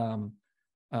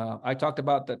 I talked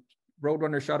about that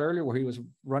Roadrunner shot earlier where he was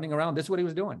running around. This is what he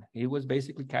was doing. He was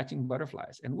basically catching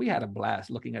butterflies, and we had a blast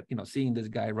looking at, seeing this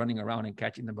guy running around and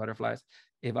catching the butterflies.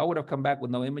 If I would have come back with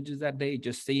no images that day,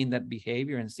 just seeing that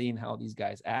behavior and seeing how these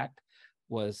guys act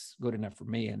was good enough for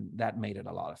me, and that made it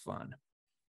a lot of fun.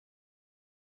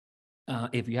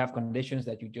 If you have conditions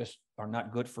that you just are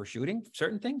not good for shooting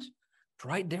certain things,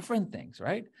 try different things,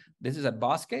 right? This is at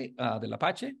Bosque del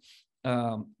Apache.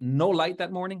 No light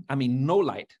that morning. I mean, no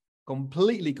light.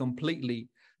 Completely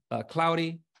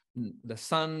cloudy. The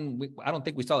sun, I don't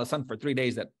think we saw the sun for 3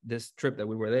 days this trip that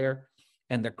we were there.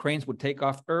 And the cranes would take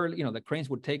off early. The cranes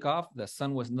would take off. The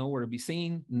sun was nowhere to be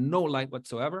seen. No light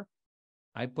whatsoever.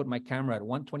 I put my camera at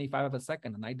 125 of a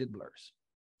second and I did blurs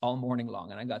all morning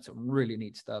long, and I got some really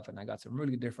neat stuff, and I got some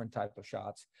really different type of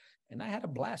shots, and I had a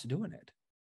blast doing it.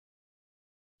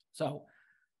 So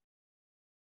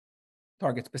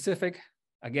target specific,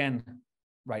 again,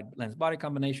 right lens body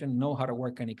combination, know how to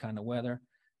work any kind of weather,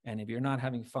 and if you're not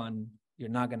having fun, you're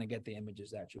not going to get the images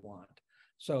that you want.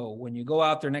 So when you go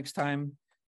out there next time,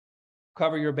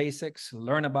 cover your basics,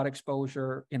 learn about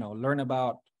exposure, learn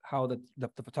about how the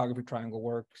photography triangle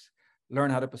works. Learn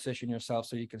how to position yourself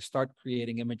so you can start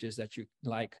creating images that you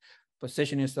like.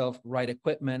 Position yourself, right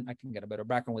equipment. I can get a better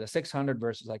background with a 600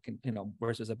 versus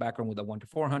versus a background with a 1 to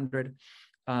 400.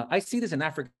 I see this in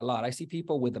Africa a lot. I see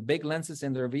people with the big lenses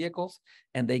in their vehicles,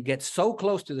 and they get so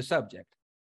close to the subject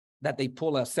that they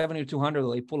pull a 70 to 200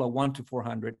 or they pull a 1 to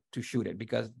 400 to shoot it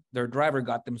because their driver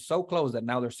got them so close that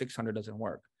now their 600 doesn't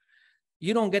work.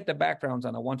 You don't get the backgrounds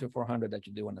on a 1 to 400 that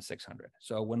you do on a 600.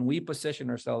 So when we position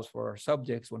ourselves for our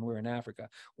subjects, when we're in Africa,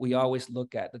 we always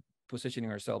look at positioning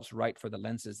ourselves right for the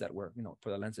lenses that we're,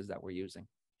 using.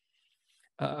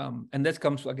 And this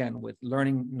comes again with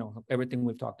learning, everything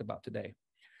we've talked about today.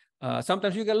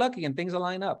 Sometimes you get lucky and things will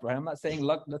line up, right? I'm not saying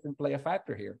luck doesn't play a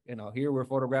factor here. Here we're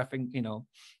photographing,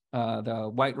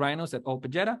 the white rhinos at Old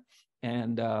Pajetta,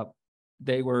 and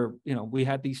they were, we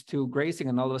had these two grazing,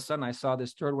 and all of a sudden I saw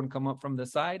this third one come up from the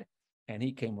side, and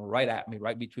he came right at me,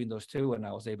 right between those two, and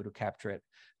I was able to capture it.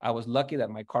 I was lucky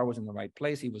that my car was in the right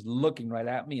place. He was looking right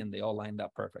at me, and they all lined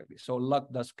up perfectly. So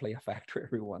luck does play a factor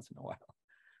every once in a while.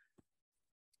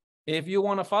 If you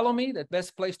want to follow me, the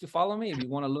best place to follow me, if you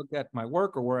want to look at my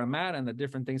work or where I'm at and the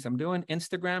different things I'm doing,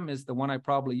 Instagram is the one I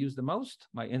probably use the most.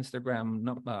 My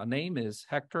Instagram name is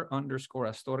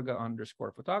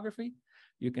Hector_Astorga_photography.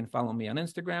 You can follow me on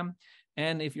Instagram.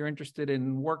 And if you're interested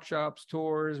in workshops,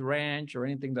 tours, ranch, or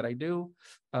anything that I do,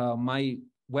 my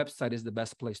website is the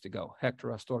best place to go,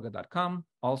 hectorastorga.com.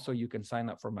 Also, you can sign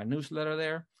up for my newsletter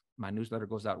there. My newsletter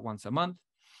goes out once a month.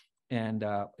 And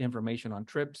information on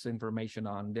trips, information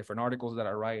on different articles that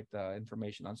I write,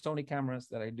 information on Sony cameras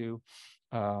that I do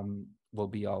will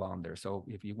be all on there. So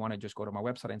if you want to just go to my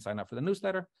website and sign up for the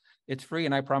newsletter, it's free.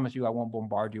 And I promise you, I won't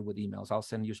bombard you with emails. I'll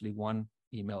send usually one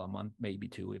email a month, maybe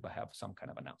two, if I have some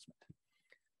kind of announcement.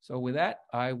 So with that,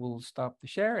 I will stop the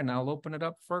share and I'll open it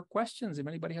up for questions if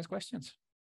anybody has questions.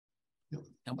 Yep.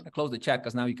 I'm going to close the chat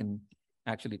because now you can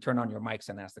actually turn on your mics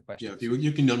and ask the question. Yeah,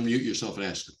 you can unmute yourself and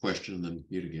ask a question and then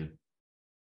mute again.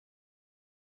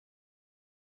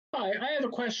 Hi, I have a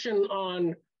question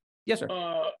on yes, sir.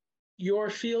 your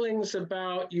feelings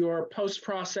about your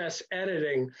post-process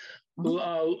editing.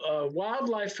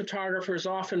 Wildlife photographers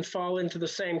often fall into the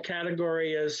same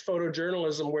category as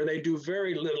photojournalism, where they do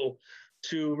very little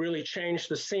to really change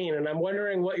the scene. And I'm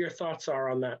wondering what your thoughts are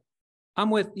on that.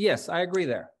 Yes, I agree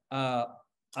there. I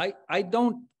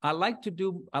like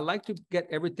to get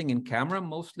everything in camera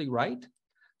mostly right.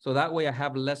 So that way I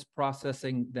have less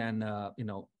processing than,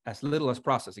 as little as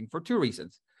processing, for two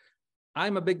reasons.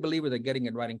 I'm a big believer that getting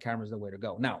it right in camera is the way to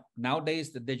go. Now,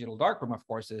 nowadays, the digital darkroom, of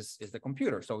course, is the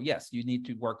computer. So yes, you need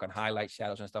to work on highlights,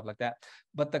 shadows, and stuff like that.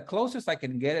 But the closest I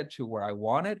can get it to where I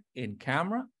want it in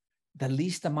camera, the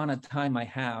least amount of time I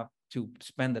have to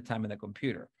spend the time in the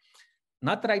computer.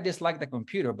 Not that I dislike the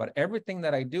computer, but everything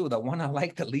that I do, the one I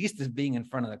like the least is being in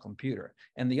front of the computer.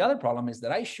 And the other problem is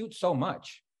that I shoot so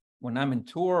much when I'm in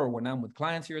tour or when I'm with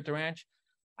clients here at the ranch,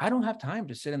 I don't have time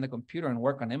to sit in the computer and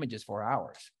work on images for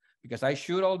hours. Because I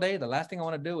shoot all day, the last thing I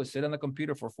want to do is sit on the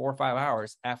computer for 4 or 5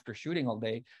 hours after shooting all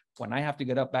day when I have to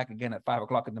get up back again at 5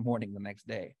 o'clock in the morning the next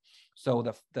day. So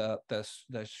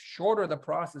the shorter the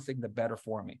processing, the better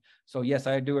for me. So yes,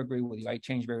 I do agree with you. I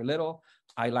change very little.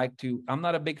 I'm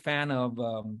not a big fan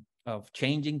of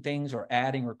changing things or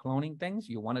adding or cloning things.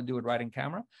 You want to do it right in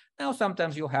camera. Now,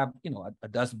 sometimes you'll have, a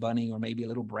dust bunny or maybe a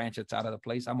little branch that's out of the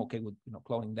place. I'm okay with,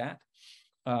 cloning that.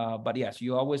 But yes,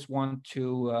 you always want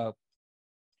to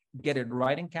get it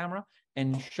right in camera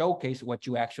and showcase what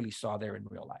you actually saw there in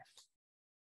real life.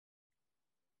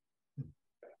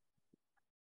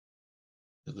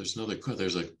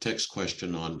 There's a text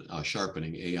question on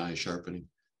sharpening, AI sharpening.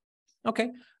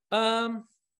 Okay.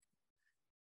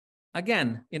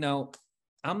 Again,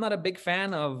 I'm not a big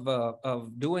fan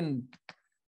of doing,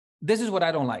 this is what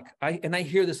I don't like. I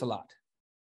hear this a lot.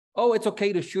 Oh, it's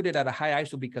okay to shoot it at a high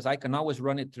ISO because I can always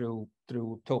run it through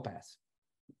Topaz.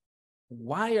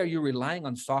 Why are you relying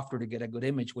on software to get a good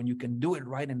image when you can do it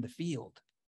right in the field?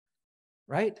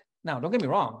 Right? Now, don't get me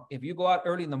wrong. If you go out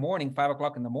early in the morning, 5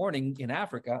 o'clock in the morning in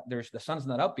Africa, the sun's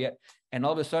not up yet, and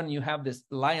all of a sudden you have this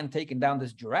lion taking down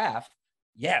this giraffe.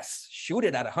 Yes, shoot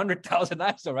it at 100,000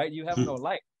 ISO, right? You have no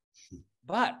light.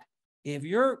 But if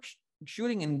you're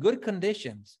shooting in good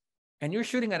conditions and you're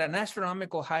shooting at an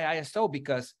astronomical high ISO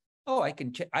because, oh, I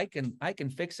can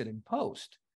fix it in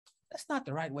post, that's not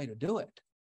the right way to do it.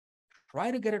 Try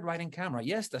to get it right in camera.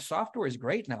 Yes, the software is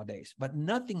great nowadays, but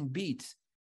nothing beats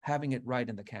having it right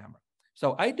in the camera.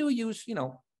 So I do use,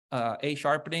 a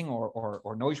sharpening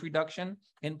or noise reduction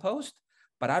in post,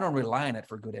 but I don't rely on it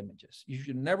for good images. You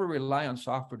should never rely on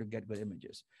software to get good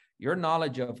images. Your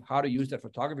knowledge of how to use that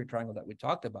photography triangle that we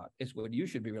talked about is what you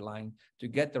should be relying to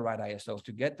get the right ISO,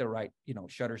 to get the right,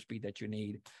 shutter speed that you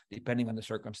need, depending on the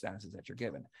circumstances that you're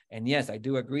given. And yes, I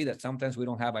do agree that sometimes we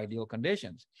don't have ideal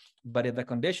conditions, but if the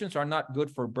conditions are not good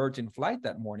for birds in flight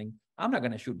that morning, I'm not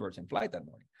going to shoot birds in flight that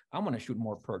morning. I'm going to shoot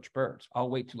more perch birds. I'll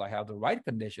wait till I have the right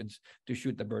conditions to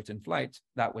shoot the birds in flights.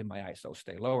 That way my ISO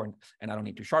stay lower and I don't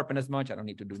need to sharpen as much. I don't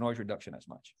need to do noise reduction as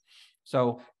much.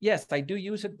 So yes, I do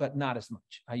use it, but not as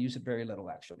much. I use it very little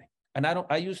actually. And I don't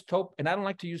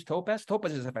like to use Topaz.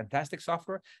 Topaz is a fantastic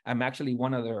software. I'm actually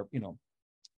one of their,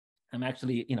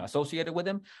 associated with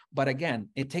them. But again,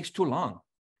 it takes too long.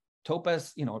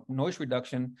 Topaz, noise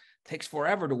reduction takes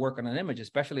forever to work on an image,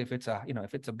 especially if it's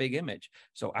a big image.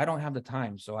 So I don't have the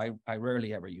time. So I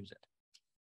rarely ever use it.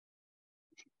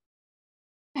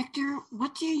 Hector,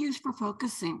 what do you use for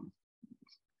focusing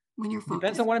when you're focusing?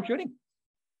 Depends on what I'm shooting.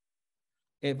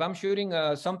 If I'm shooting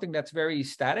something that's very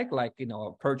static, like,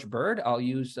 a perch bird, I'll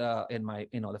use in my,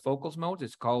 the focus mode,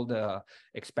 it's called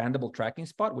expandable tracking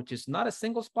spot, which is not a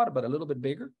single spot, but a little bit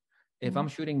bigger. If I'm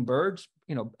shooting birds,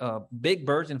 big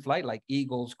birds in flight, like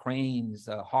eagles, cranes,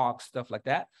 hawks, stuff like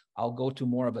that, I'll go to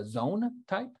more of a zone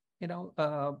type,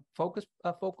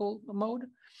 focal mode.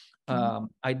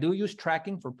 I do use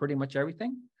tracking for pretty much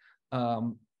everything.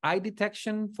 Eye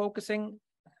detection focusing.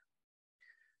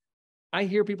 I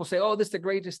hear people say, oh, this is the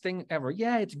greatest thing ever.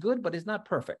 Yeah, it's good, but it's not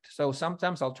perfect. So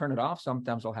sometimes I'll turn it off.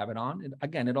 Sometimes I'll have it on. And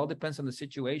again, it all depends on the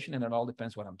situation and it all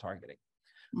depends what I'm targeting.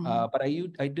 But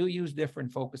I do use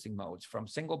different focusing modes, from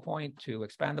single point to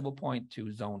expandable point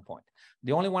to zone point.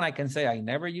 The only one I can say I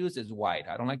never use is wide.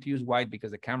 I don't like to use wide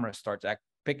because the camera starts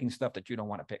picking stuff that you don't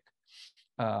want to pick.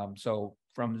 So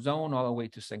from zone all the way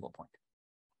to single point.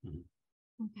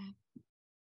 Okay.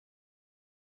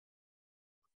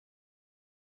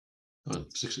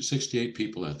 68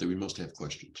 people out there. We must have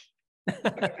questions.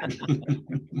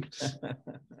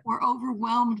 We're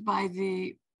overwhelmed by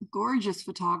the gorgeous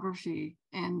photography,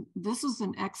 and this was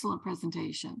an excellent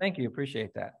presentation. Thank you.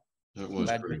 Appreciate that. That was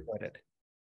great.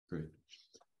 Great.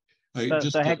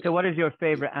 So Hector, what is your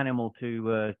favorite animal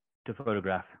to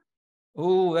photograph?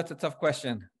 Oh, that's a tough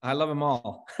question. I love them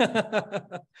all.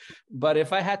 But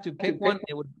if I had to pick one,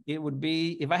 it would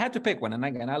be, if I had to pick one, and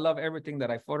again, I love everything that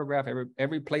I photograph,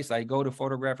 every place I go to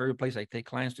photograph, every place I take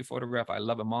clients to photograph, I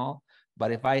love them all.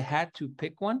 But if I had to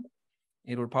pick one,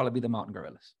 it would probably be the mountain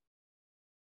gorillas.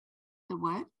 The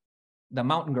what? The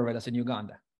mountain gorillas in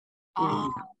Uganda.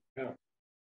 And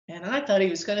I thought he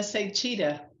was going to say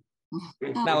cheetah.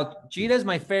 Now, cheetah is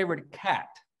my favorite cat.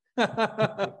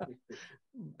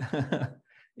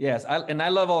 Yes, I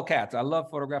love all cats. I love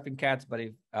photographing cats, but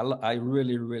I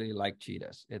really, really like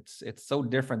cheetahs. It's so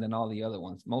different than all the other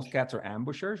ones. Most cats are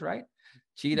ambushers, right?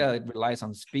 Cheetah relies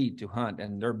on speed to hunt,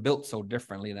 and they're built so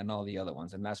differently than all the other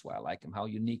ones, and that's why I like them, how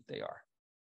unique they are.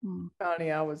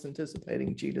 Connie, I was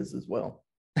anticipating cheetahs as well.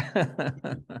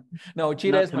 No,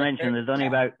 cheetahs. Not to mention, there's only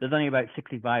about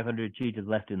 6,500 cheetahs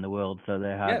left in the world, so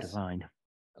they're hard to find.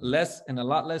 Less and a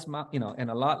lot less, and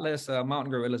a lot less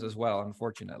mountain gorillas as well,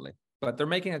 unfortunately. But they're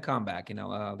making a comeback.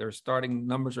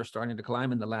 Numbers are starting to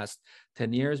climb in the last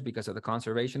 10 years because of the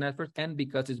conservation efforts and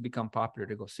because it's become popular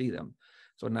to go see them.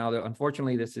 So now,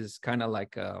 unfortunately, this is kind of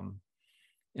like,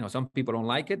 some people don't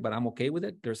like it, but I'm okay with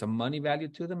it. There's some money value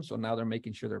to them. So now they're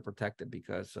making sure they're protected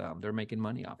because they're making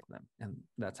money off of them. And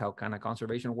that's how kind of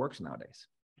conservation works nowadays.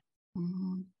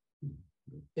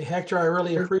 Hey, Hector, I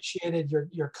really appreciated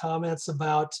your comments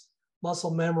about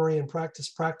muscle memory and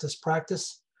practice.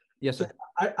 Yes, sir.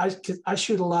 I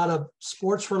shoot a lot of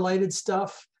sports related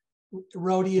stuff,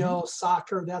 rodeo,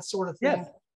 soccer, that sort of thing. Yes.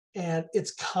 And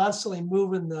it's constantly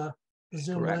moving the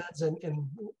zoom lens and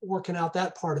working out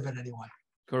that part of it anyway.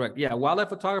 Correct. Yeah. Wildlife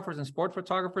photographers and sport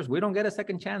photographers, we don't get a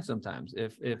second chance sometimes.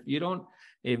 If you don't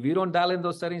dial in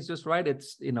those settings just right,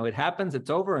 it happens, it's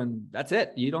over, and that's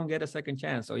it. You don't get a second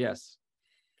chance. So yes,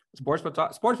 sports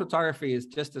photography is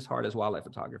just as hard as wildlife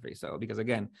photography. So, because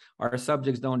again, our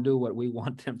subjects don't do what we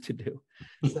want them to do.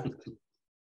 Exactly.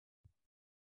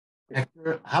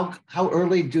 Hector, how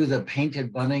early do the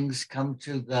painted bunnings come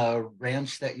to the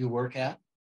ranch that you work at?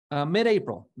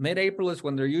 Mid-April. Mid-April is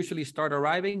when they usually start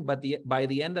arriving, but by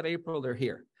the end of April, they're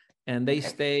here. And they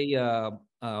stay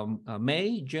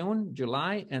May, June,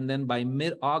 July, and then by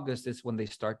mid-August is when they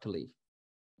start to leave.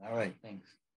 All right, thanks.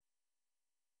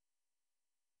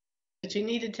 But you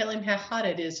need to tell him how hot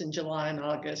it is in July and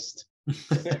August.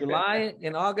 July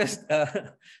and August,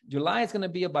 July is going to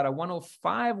be about a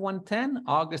 105, 110,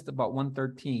 August about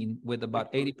 113 with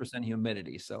about 80%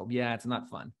 humidity. So yeah, it's not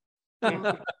fun.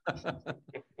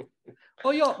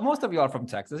 Well, most of y'all are from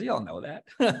Texas. Y'all know that.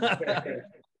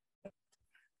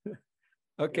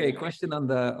 Okay, question on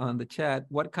the chat.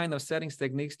 What kind of settings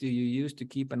techniques do you use to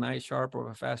keep an eye sharp of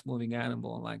a fast-moving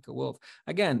animal like a wolf?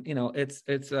 Again, it's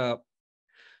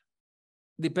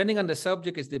depending on the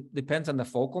subject, it depends on the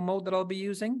focal mode that I'll be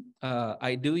using.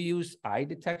 I do use eye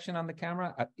detection on the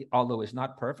camera, although it's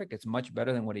not perfect. It's much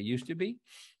better than what it used to be.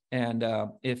 And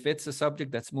if it's a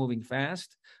subject that's moving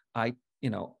fast,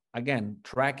 again,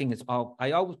 tracking is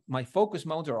my focus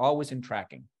modes are always in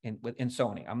tracking in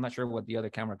Sony. I'm not sure what the other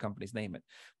camera companies name it,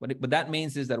 but that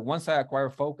means is that once I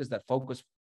acquire focus, that focus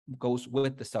goes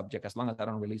with the subject as long as I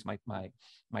don't release my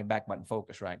back button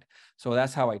focus, right? So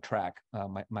that's how I track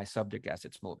my subject as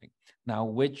it's moving. Now,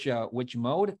 which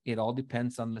mode? It all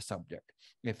depends on the subject.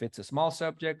 If it's a small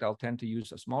subject, I'll tend to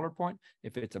use a smaller point.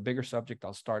 If it's a bigger subject,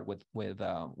 I'll start with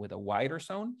a wider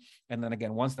zone. And then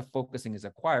again, once the focusing is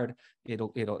acquired,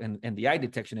 it'll and the eye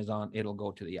detection is on, it'll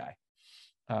go to the eye.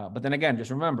 But then again,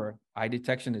 just remember, eye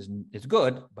detection is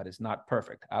good, but it's not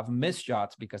perfect. I've missed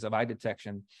shots because of eye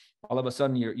detection. All of a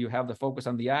sudden, you have the focus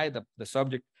on the eye, the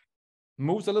subject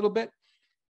moves a little bit,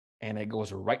 and it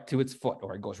goes right to its foot,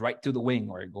 or it goes right to the wing,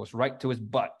 or it goes right to his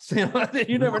butt.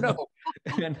 You never know.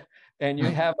 And you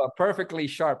have a perfectly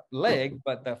sharp leg,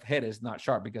 but the head is not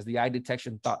sharp because the eye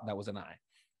detection thought that was an eye.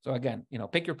 So again,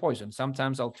 pick your poison.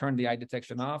 Sometimes I'll turn the eye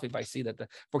detection off if I see that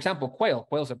for example,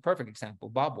 quail's a perfect example,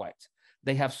 bobwhites.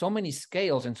 They have so many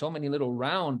scales and so many little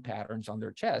round patterns on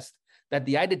their chest that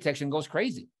the eye detection goes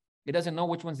crazy. It doesn't know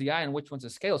which one's the eye and which one's the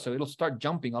scale. So it'll start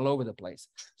jumping all over the place.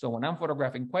 So when I'm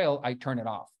photographing quail, I turn it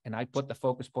off and I put the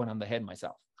focus point on the head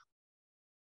myself.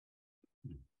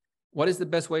 What is the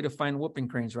best way to find whooping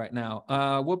cranes right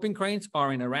now? Whooping cranes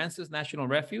are in Aransas National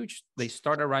Refuge. They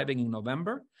start arriving in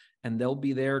November and they'll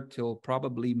be there till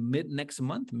probably mid-next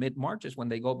month, mid-March is when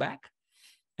they go back.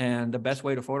 And the best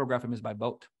way to photograph them is by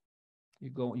boat.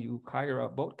 You hire a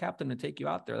boat captain to take you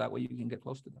out there. That way you can get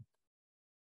close to them.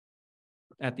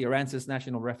 At the Aransas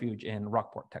National Refuge in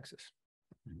Rockport, Texas.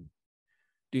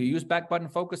 Do you use back button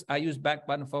focus? I use back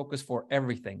button focus for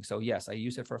everything. So yes, I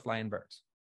use it for flying birds.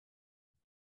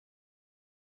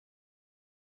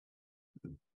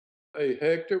 Hey,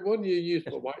 Hector, what do you use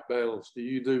for white balance? Do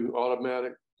you do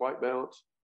automatic white balance?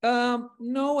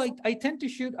 No, I tend to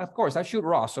shoot, of course, I shoot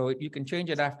raw, so you can change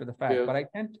it after the fact, Yeah. but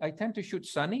I tend to shoot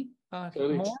sunny,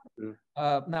 Sunny? more.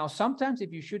 Yeah. Now, sometimes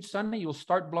if you shoot sunny, you'll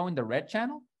start blowing the red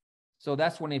channel. So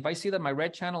that's when, if I see that my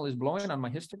red channel is blowing on my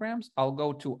histograms, I'll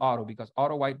go to auto, because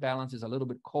auto white balance is a little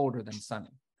bit colder than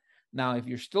sunny. Now, if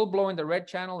you're still blowing the red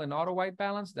channel in auto white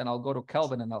balance, then I'll go to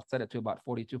Kelvin and I'll set it to about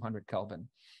 4,200 Kelvin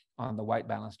on the white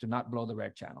balance to not blow the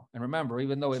red channel. And remember,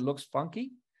 even though it looks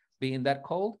funky being that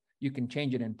cold, you can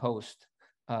change it in post,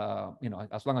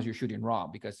 as long as you're shooting raw,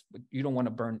 because you don't want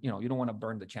to burn, you don't want to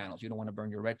burn the channels. You don't want to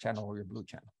burn your red channel or your blue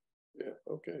channel. Yeah.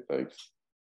 Okay. Thanks.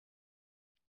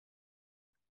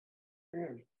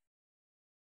 Okay.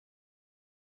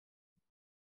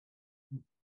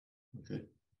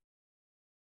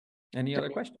 Any other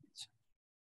questions?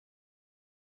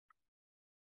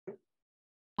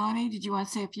 Bonnie, did you want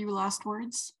to say a few last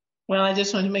words? Well, I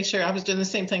just wanted to make sure I was doing the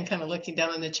same thing, kind of looking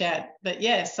down in the chat. But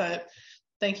yes,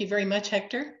 thank you very much,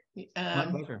 Hector. My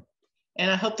pleasure.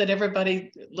 And I hope that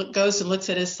everybody goes and looks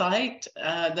at his site.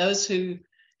 Those who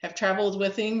have traveled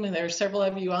with him, and there are several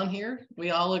of you on here,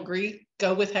 we all agree,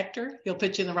 go with Hector. He'll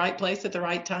put you in the right place at the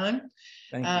right time.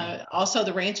 Thank you. Also,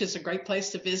 the ranch is a great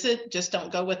place to visit. Just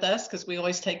don't go with us, because we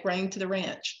always take rain to the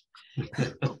ranch.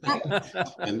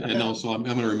 and also, I'm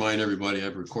going to remind everybody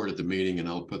I've recorded the meeting, and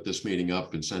I'll put this meeting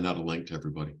up and send out a link to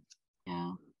everybody.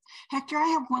 Yeah. Hector, I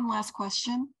have one last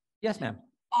question. Yes, ma'am.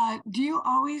 Do you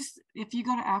always, if you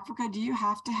go to Africa, do you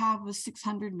have to have a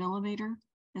 600 millimeter?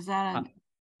 Is that a...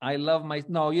 I love my,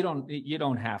 no, you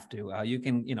don't have to. You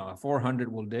can, a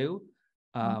 400 will do.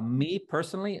 Me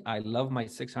personally, I love my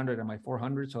 600 and my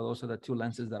 400. So those are the two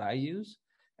lenses that I use.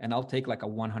 And I'll take like a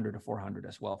 100 to 400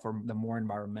 as well for the more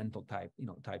environmental type,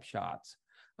 type shots.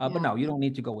 But no, you don't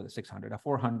need to go with a 600. A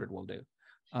 400 will do.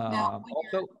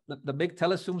 Also, the big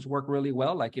telezooms work really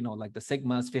well, like like the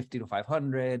Sigmas 50 to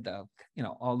 500,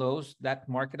 all those, that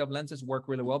market of lenses work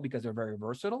really well because they're very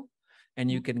versatile, and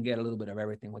you can get a little bit of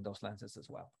everything with those lenses as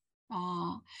well.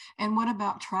 And what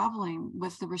about traveling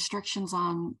with the restrictions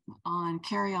on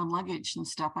carry-on luggage and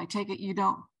stuff? I take it you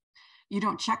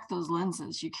don't check those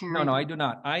lenses. You carry. No, I do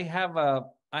not. I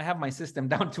have my system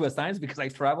down to a science because I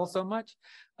travel so much.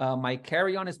 My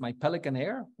carry-on is my Pelican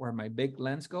Air, where my big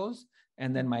lens goes.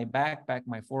 And then my backpack,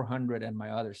 my 400 and my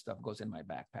other stuff goes in my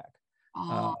backpack.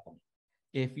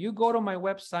 If you go to my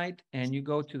website and you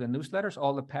go to the newsletters,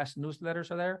 all the past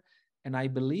newsletters are there. And I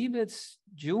believe it's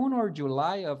June or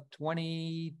July of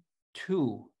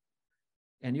 22.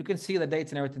 And you can see the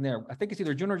dates and everything there. I think it's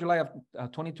either June or July of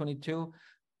 2022.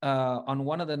 On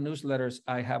one of the newsletters,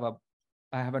 I have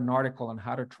an article on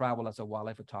how to travel as a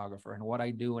wildlife photographer and what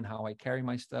I do and how I carry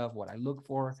my stuff, what I look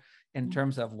for in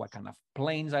terms of what kind of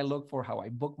planes I look for, how I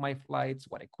book my flights,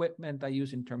 what equipment I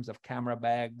use in terms of camera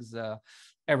bags,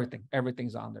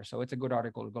 everything's on there. So it's a good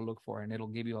article to go look for, and it'll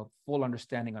give you a full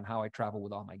understanding on how I travel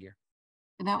with all my gear.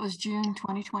 And that was June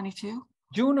 2022?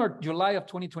 June or July of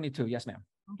 2022. Yes, ma'am.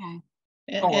 Okay.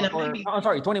 I'm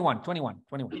sorry, 21.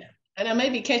 Yeah. And I may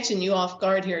be catching you off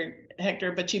guard here,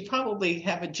 Hector, but you probably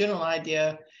have a general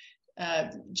idea.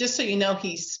 Just so you know,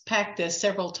 he's packed this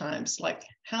several times. Like,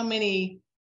 how many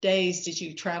days did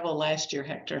you travel last year,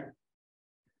 Hector?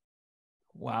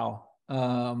 Wow.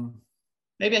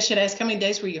 Maybe I should ask, how many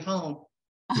days were you home?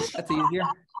 That's easier.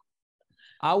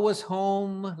 I was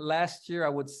home last year, I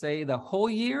would say the whole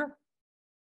year,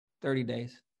 30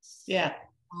 days. Yeah.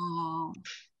 Oh.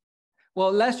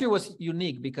 Well, last year was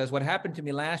unique because what happened to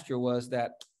me last year was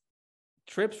that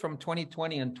trips from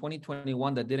 2020 and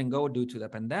 2021 that didn't go due to the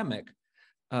pandemic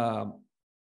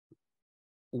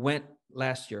went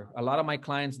last year. A lot of my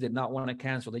clients did not want to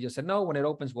cancel. They just said, no, when it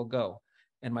opens, we'll go.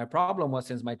 And my problem was,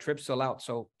 since my trips sell out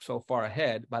so far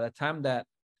ahead, by the time that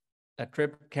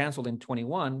trip canceled in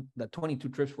 21, the 22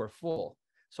 trips were full.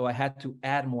 So I had to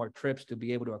add more trips to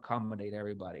be able to accommodate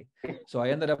everybody. So I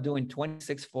ended up doing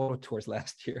 26 photo tours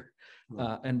last year.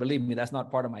 And believe me, that's not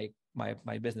part of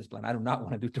my business plan. I do not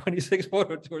want to do 26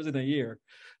 photo tours in a year.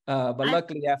 But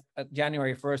luckily, after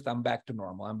January 1st, I'm back to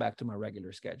normal. I'm back to my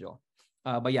regular schedule.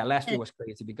 But yeah, last year was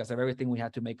crazy because of everything we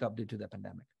had to make up due to the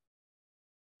pandemic.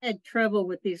 I had trouble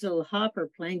with these little hopper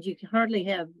planes. You can hardly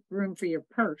have room for your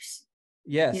purse.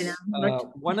 Yes.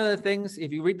 One of the things,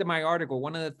 if you read my article,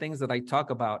 one of the things that I talk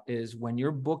about is when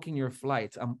you're booking your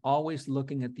flights, I'm always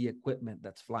looking at the equipment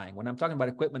that's flying. When I'm talking about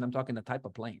equipment, I'm talking the type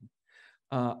of plane.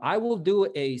 I will do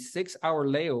a 6-hour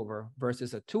layover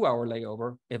versus a 2-hour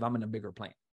layover if I'm in a bigger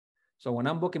plane. So when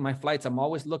I'm booking my flights, I'm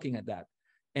always looking at that.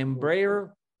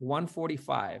 Embraer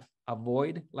 145,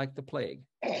 avoid like the plague.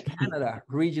 Canada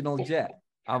regional jet,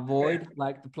 avoid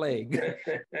like the plague.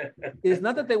 It's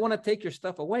not that they want to take your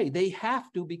stuff away. They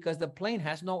have to because the plane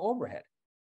has no overhead.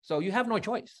 So you have no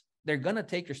choice. They're gonna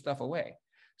take your stuff away.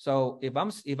 So if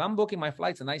I'm booking my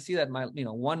flights and I see that my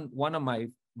one of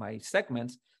my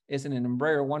segments is in an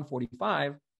Embraer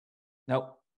 145,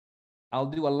 nope, I'll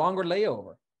do a longer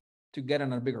layover to get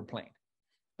on a bigger plane,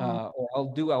 or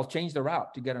I'll change the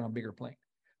route to get on a bigger plane,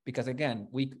 because again,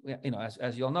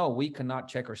 as you'll know, we cannot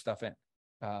check our stuff in.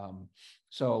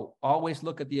 So always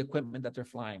look at the equipment that they're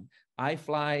flying. I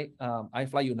fly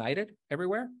United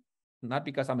everywhere, not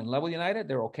because I'm in love with United,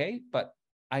 they're okay, but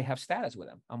I have status with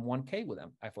them. I'm 1K with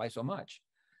them. I fly so much.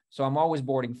 So I'm always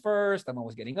boarding first. I'm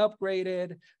always getting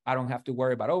upgraded. I don't have to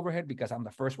worry about overhead because I'm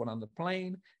the first one on the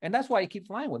plane. And that's why I keep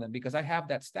flying with them, because I have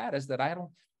that status that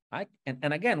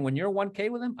and again, when you're 1K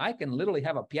with them, I can literally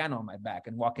have a piano on my back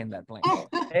and walk in that plane.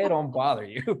 They don't bother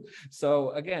you.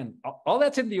 So again, all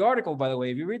that's in the article, by the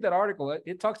way. If you read that article,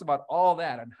 it talks about all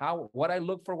that and what I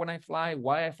look for when I fly,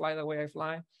 why I fly the way I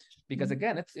fly. Because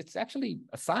again, it's actually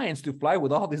a science to fly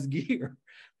with all this gear,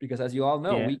 because as you all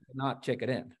know, we cannot check it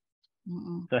in.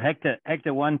 So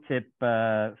Hector, one tip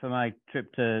for my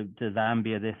trip to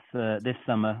Zambia this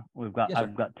summer,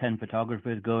 I've got 10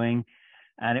 photographers going,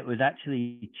 and it was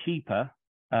actually cheaper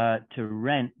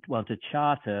to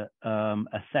charter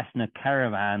a Cessna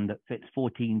Caravan that fits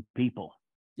 14 people.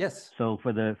 Yes. So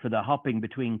for the hopping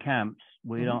between camps,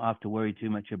 we don't have to worry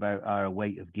too much about our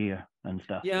weight of gear and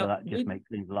stuff. Yeah, so that just makes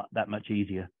things that much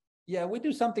easier. Yeah, we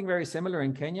do something very similar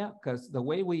in Kenya, because the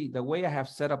way I have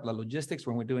set up the logistics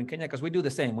when we're doing Kenya, because we do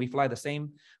the same. We fly the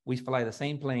same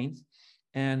planes,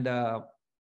 and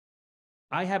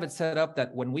I have it set up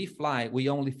that when we fly, we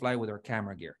only fly with our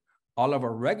camera gear. All of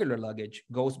our regular luggage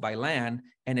goes by land,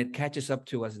 and it catches up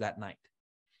to us that night.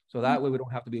 So that way we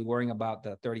don't have to be worrying about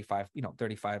the 35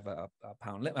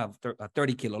 pound,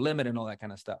 30 kilo limit and all that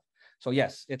kind of stuff. So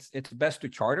yes, it's best to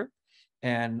charter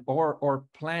or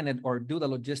plan it or do the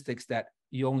logistics that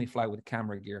you only fly with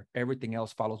camera gear. Everything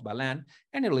else follows by land,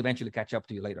 and it'll eventually catch up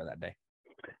to you later that day.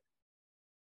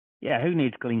 Yeah, who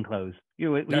needs clean clothes?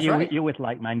 You're with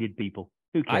like-minded people.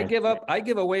 Who cares? I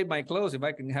give away my clothes if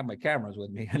I can have my cameras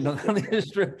with me. I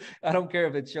don't care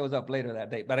if it shows up later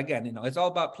that day. But again, it's all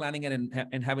about planning it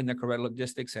and having the correct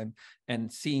logistics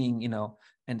and seeing how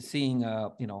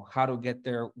to get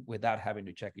there without having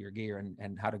to check your gear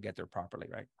and how to get there properly,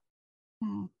 right?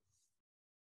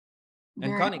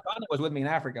 And Connie was with me in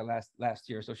Africa last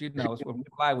year, so she knows when we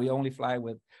fly, we only fly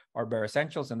with our bare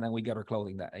essentials, and then we get our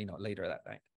clothing that later that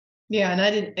night. Yeah,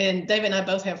 and David and I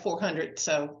both have 400,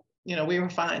 so we were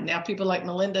fine. Now people like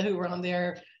Melinda who were on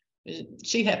there,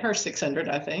 she had her 600,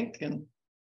 I think.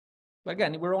 But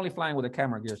again, we're only flying with a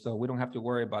camera gear, so we don't have to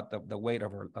worry about the weight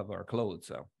of our clothes.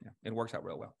 So yeah, it works out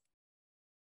real well.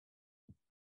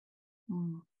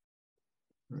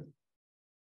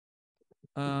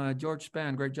 George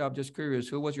Span, great job. Just curious,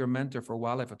 who was your mentor for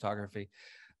wildlife photography?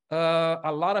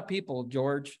 A lot of people,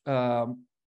 George. The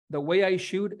way I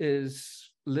shoot is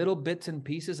little bits and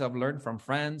pieces I've learned from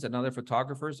friends and other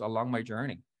photographers along my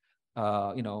journey.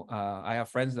 I have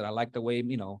friends that I like the way,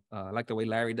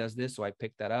 Larry does this, so I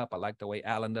picked that up. I like the way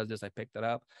Alan does this, I picked it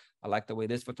up. I like the way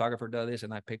this photographer does this,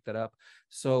 and I picked it up.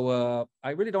 So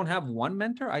I really don't have one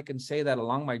mentor. I can say that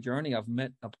along my journey, I've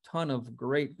met a ton of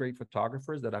great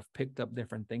photographers that I've picked up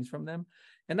different things from them.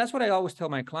 And that's what I always tell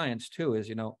my clients too,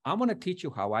 is, I'm going to teach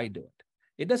you how I do it.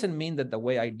 It doesn't mean that the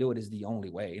way I do it is the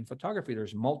only way. In photography,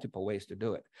 there's multiple ways to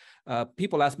do it.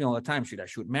 People ask me all the time, should I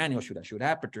shoot manual? Should I shoot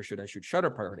aperture? Should I shoot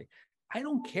shutter priority? I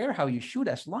don't care how you shoot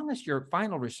as long as your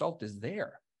final result is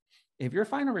there. If your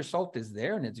final result is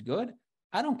there and it's good,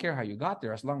 I don't care how you got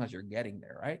there as long as you're getting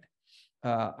there, right?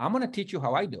 I'm going to teach you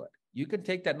how I do it. You can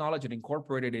take that knowledge and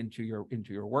incorporate it into your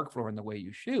workflow and the way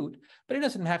you shoot, but it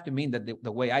doesn't have to mean that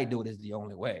the way I do it is the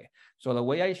only way. So the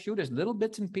way I shoot is little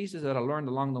bits and pieces that I learned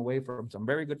along the way from some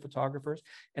very good photographers.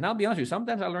 And I'll be honest with you,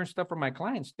 sometimes I learn stuff from my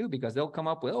clients too, because they'll come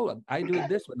up with, I do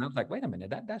this one. And I was like, wait a minute,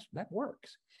 that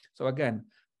works. So again,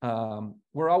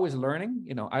 we're always learning.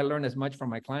 I learn as much from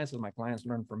my clients as my clients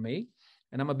learn from me.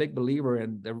 And I'm a big believer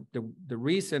in the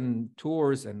reason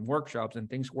tours and workshops and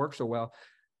things work so well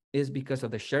is because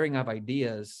of the sharing of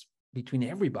ideas between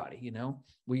everybody.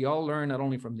 We all learn not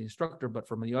only from the instructor, but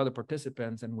from the other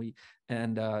participants. And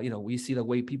we see the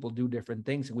way people do different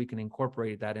things, and we can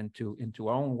incorporate that into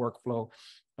our own workflow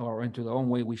or into the own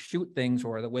way we shoot things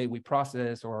or the way we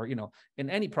process, or, in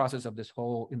any process of this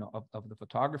whole, of the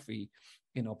photography,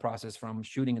 process from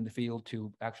shooting in the field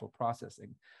to actual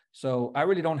processing. So I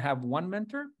really don't have one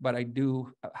mentor, but I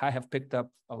have picked up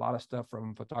a lot of stuff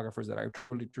from photographers that I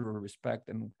truly respect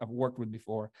and I've worked with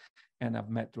before and I've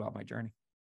met throughout my journey.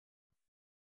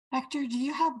 Hector, do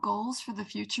you have goals for the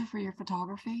future for your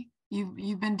photography?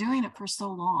 You've been doing it for so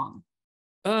long.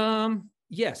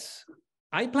 Yes,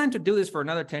 I plan to do this for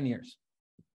another 10 years.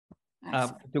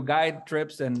 To guide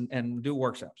trips and do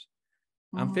workshops.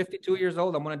 I'm 52 years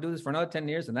old. I'm going to do this for another 10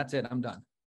 years, and that's it. I'm done.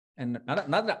 And I'm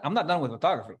not done with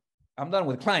photography. I'm done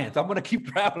with clients. I'm going to keep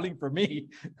traveling for me.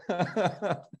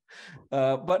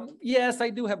 But yes,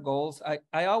 I do have goals.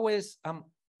 I always,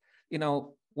 you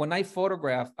know, when I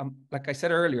photograph, like I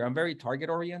said earlier, I'm very target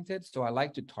oriented. So I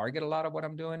like to target a lot of what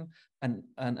I'm doing. And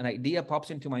an idea pops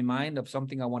into my mind of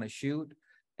something I want to shoot,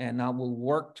 and I will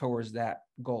work towards that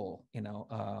goal, you know.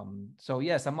 So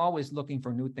yes, I'm always looking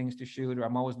for new things to shoot, or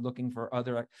I'm always looking for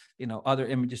other, you know, other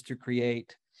images to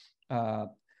create. I'm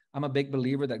a big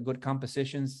believer that good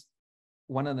compositions,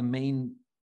 one of the main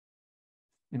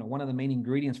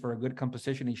ingredients for a good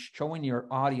composition is showing your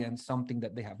audience something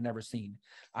that they have never seen.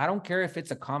 I don't care if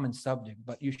it's a common subject,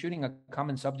 but you're shooting a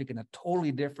common subject in a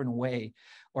totally different way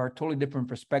or a totally different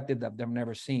perspective that they've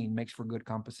never seen makes for good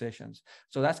compositions.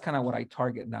 So that's kind of what I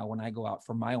target now when I go out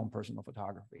for my own personal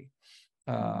photography.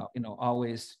 You know,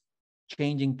 always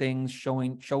changing things,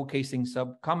 showcasing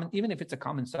even if it's a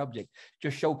common subject,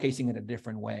 just showcasing it a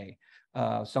different way.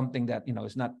 Something that, you know,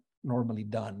 is not normally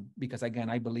done, because again,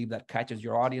 I believe that catches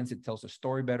your audience. It tells a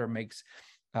story better, makes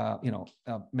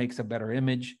makes a better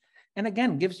image, and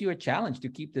again, gives you a challenge to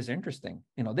keep this interesting.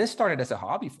 You know, this started as a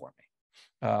hobby for me.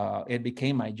 It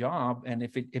became my job, and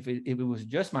if it was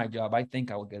just my job, I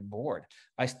think I would get bored.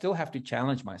 I still have to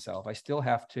challenge myself. I still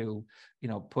have to, you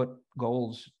know, put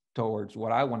goals towards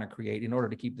what I want to create in order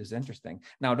to keep this interesting.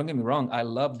 Now, don't get me wrong, I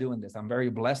love doing this. I'm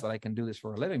very blessed that I can do this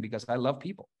for a living because I love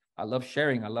people. I love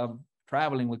sharing. I love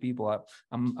traveling with people.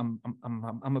 I'm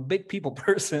a big people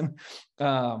person.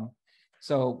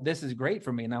 So this is great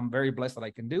for me, and I'm very blessed that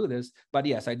I can do this. But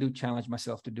yes, I do challenge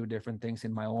myself to do different things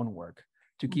in my own work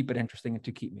to keep it interesting and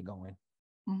to keep me going.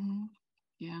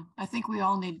 Yeah, I think we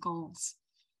all need goals.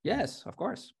 Yes, of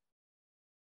course.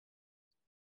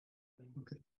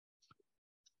 Okay.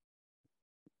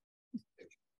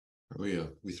 Are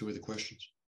we through with the questions?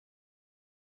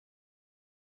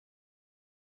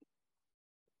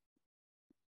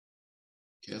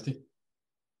 Kathy?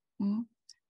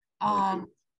 Are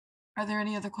there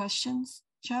any other questions,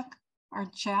 Chuck, or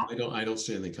chat? I don't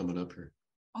see anything coming up here.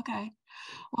 Okay.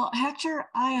 Well, Hector,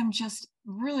 I am just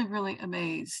really, really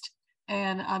amazed.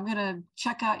 And I'm going to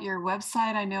check out your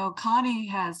website. I know Connie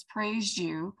has praised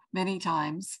you many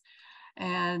times.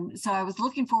 And so I was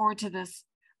looking forward to this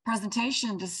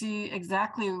presentation to see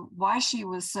exactly why she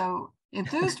was so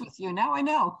enthused with you. Now I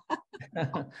know.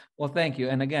 Well, thank you.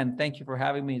 And again, thank you for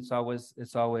having me. It's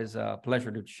always a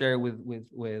pleasure to share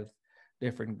with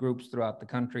different groups throughout the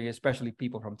country, especially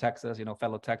people from Texas, you know,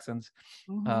 fellow Texans.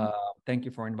 Thank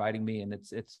you for inviting me. And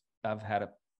I've had a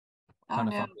ton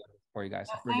of fun for you guys.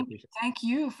 No, thank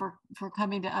you for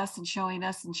coming to us and showing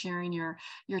us and sharing your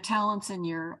talents and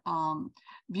your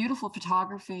beautiful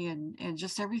photography and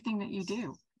just everything that you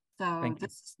do. So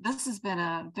this has been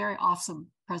a very awesome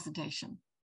presentation.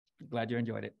 Glad you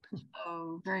enjoyed it.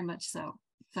 Oh, very much so.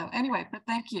 So anyway, but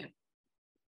thank you.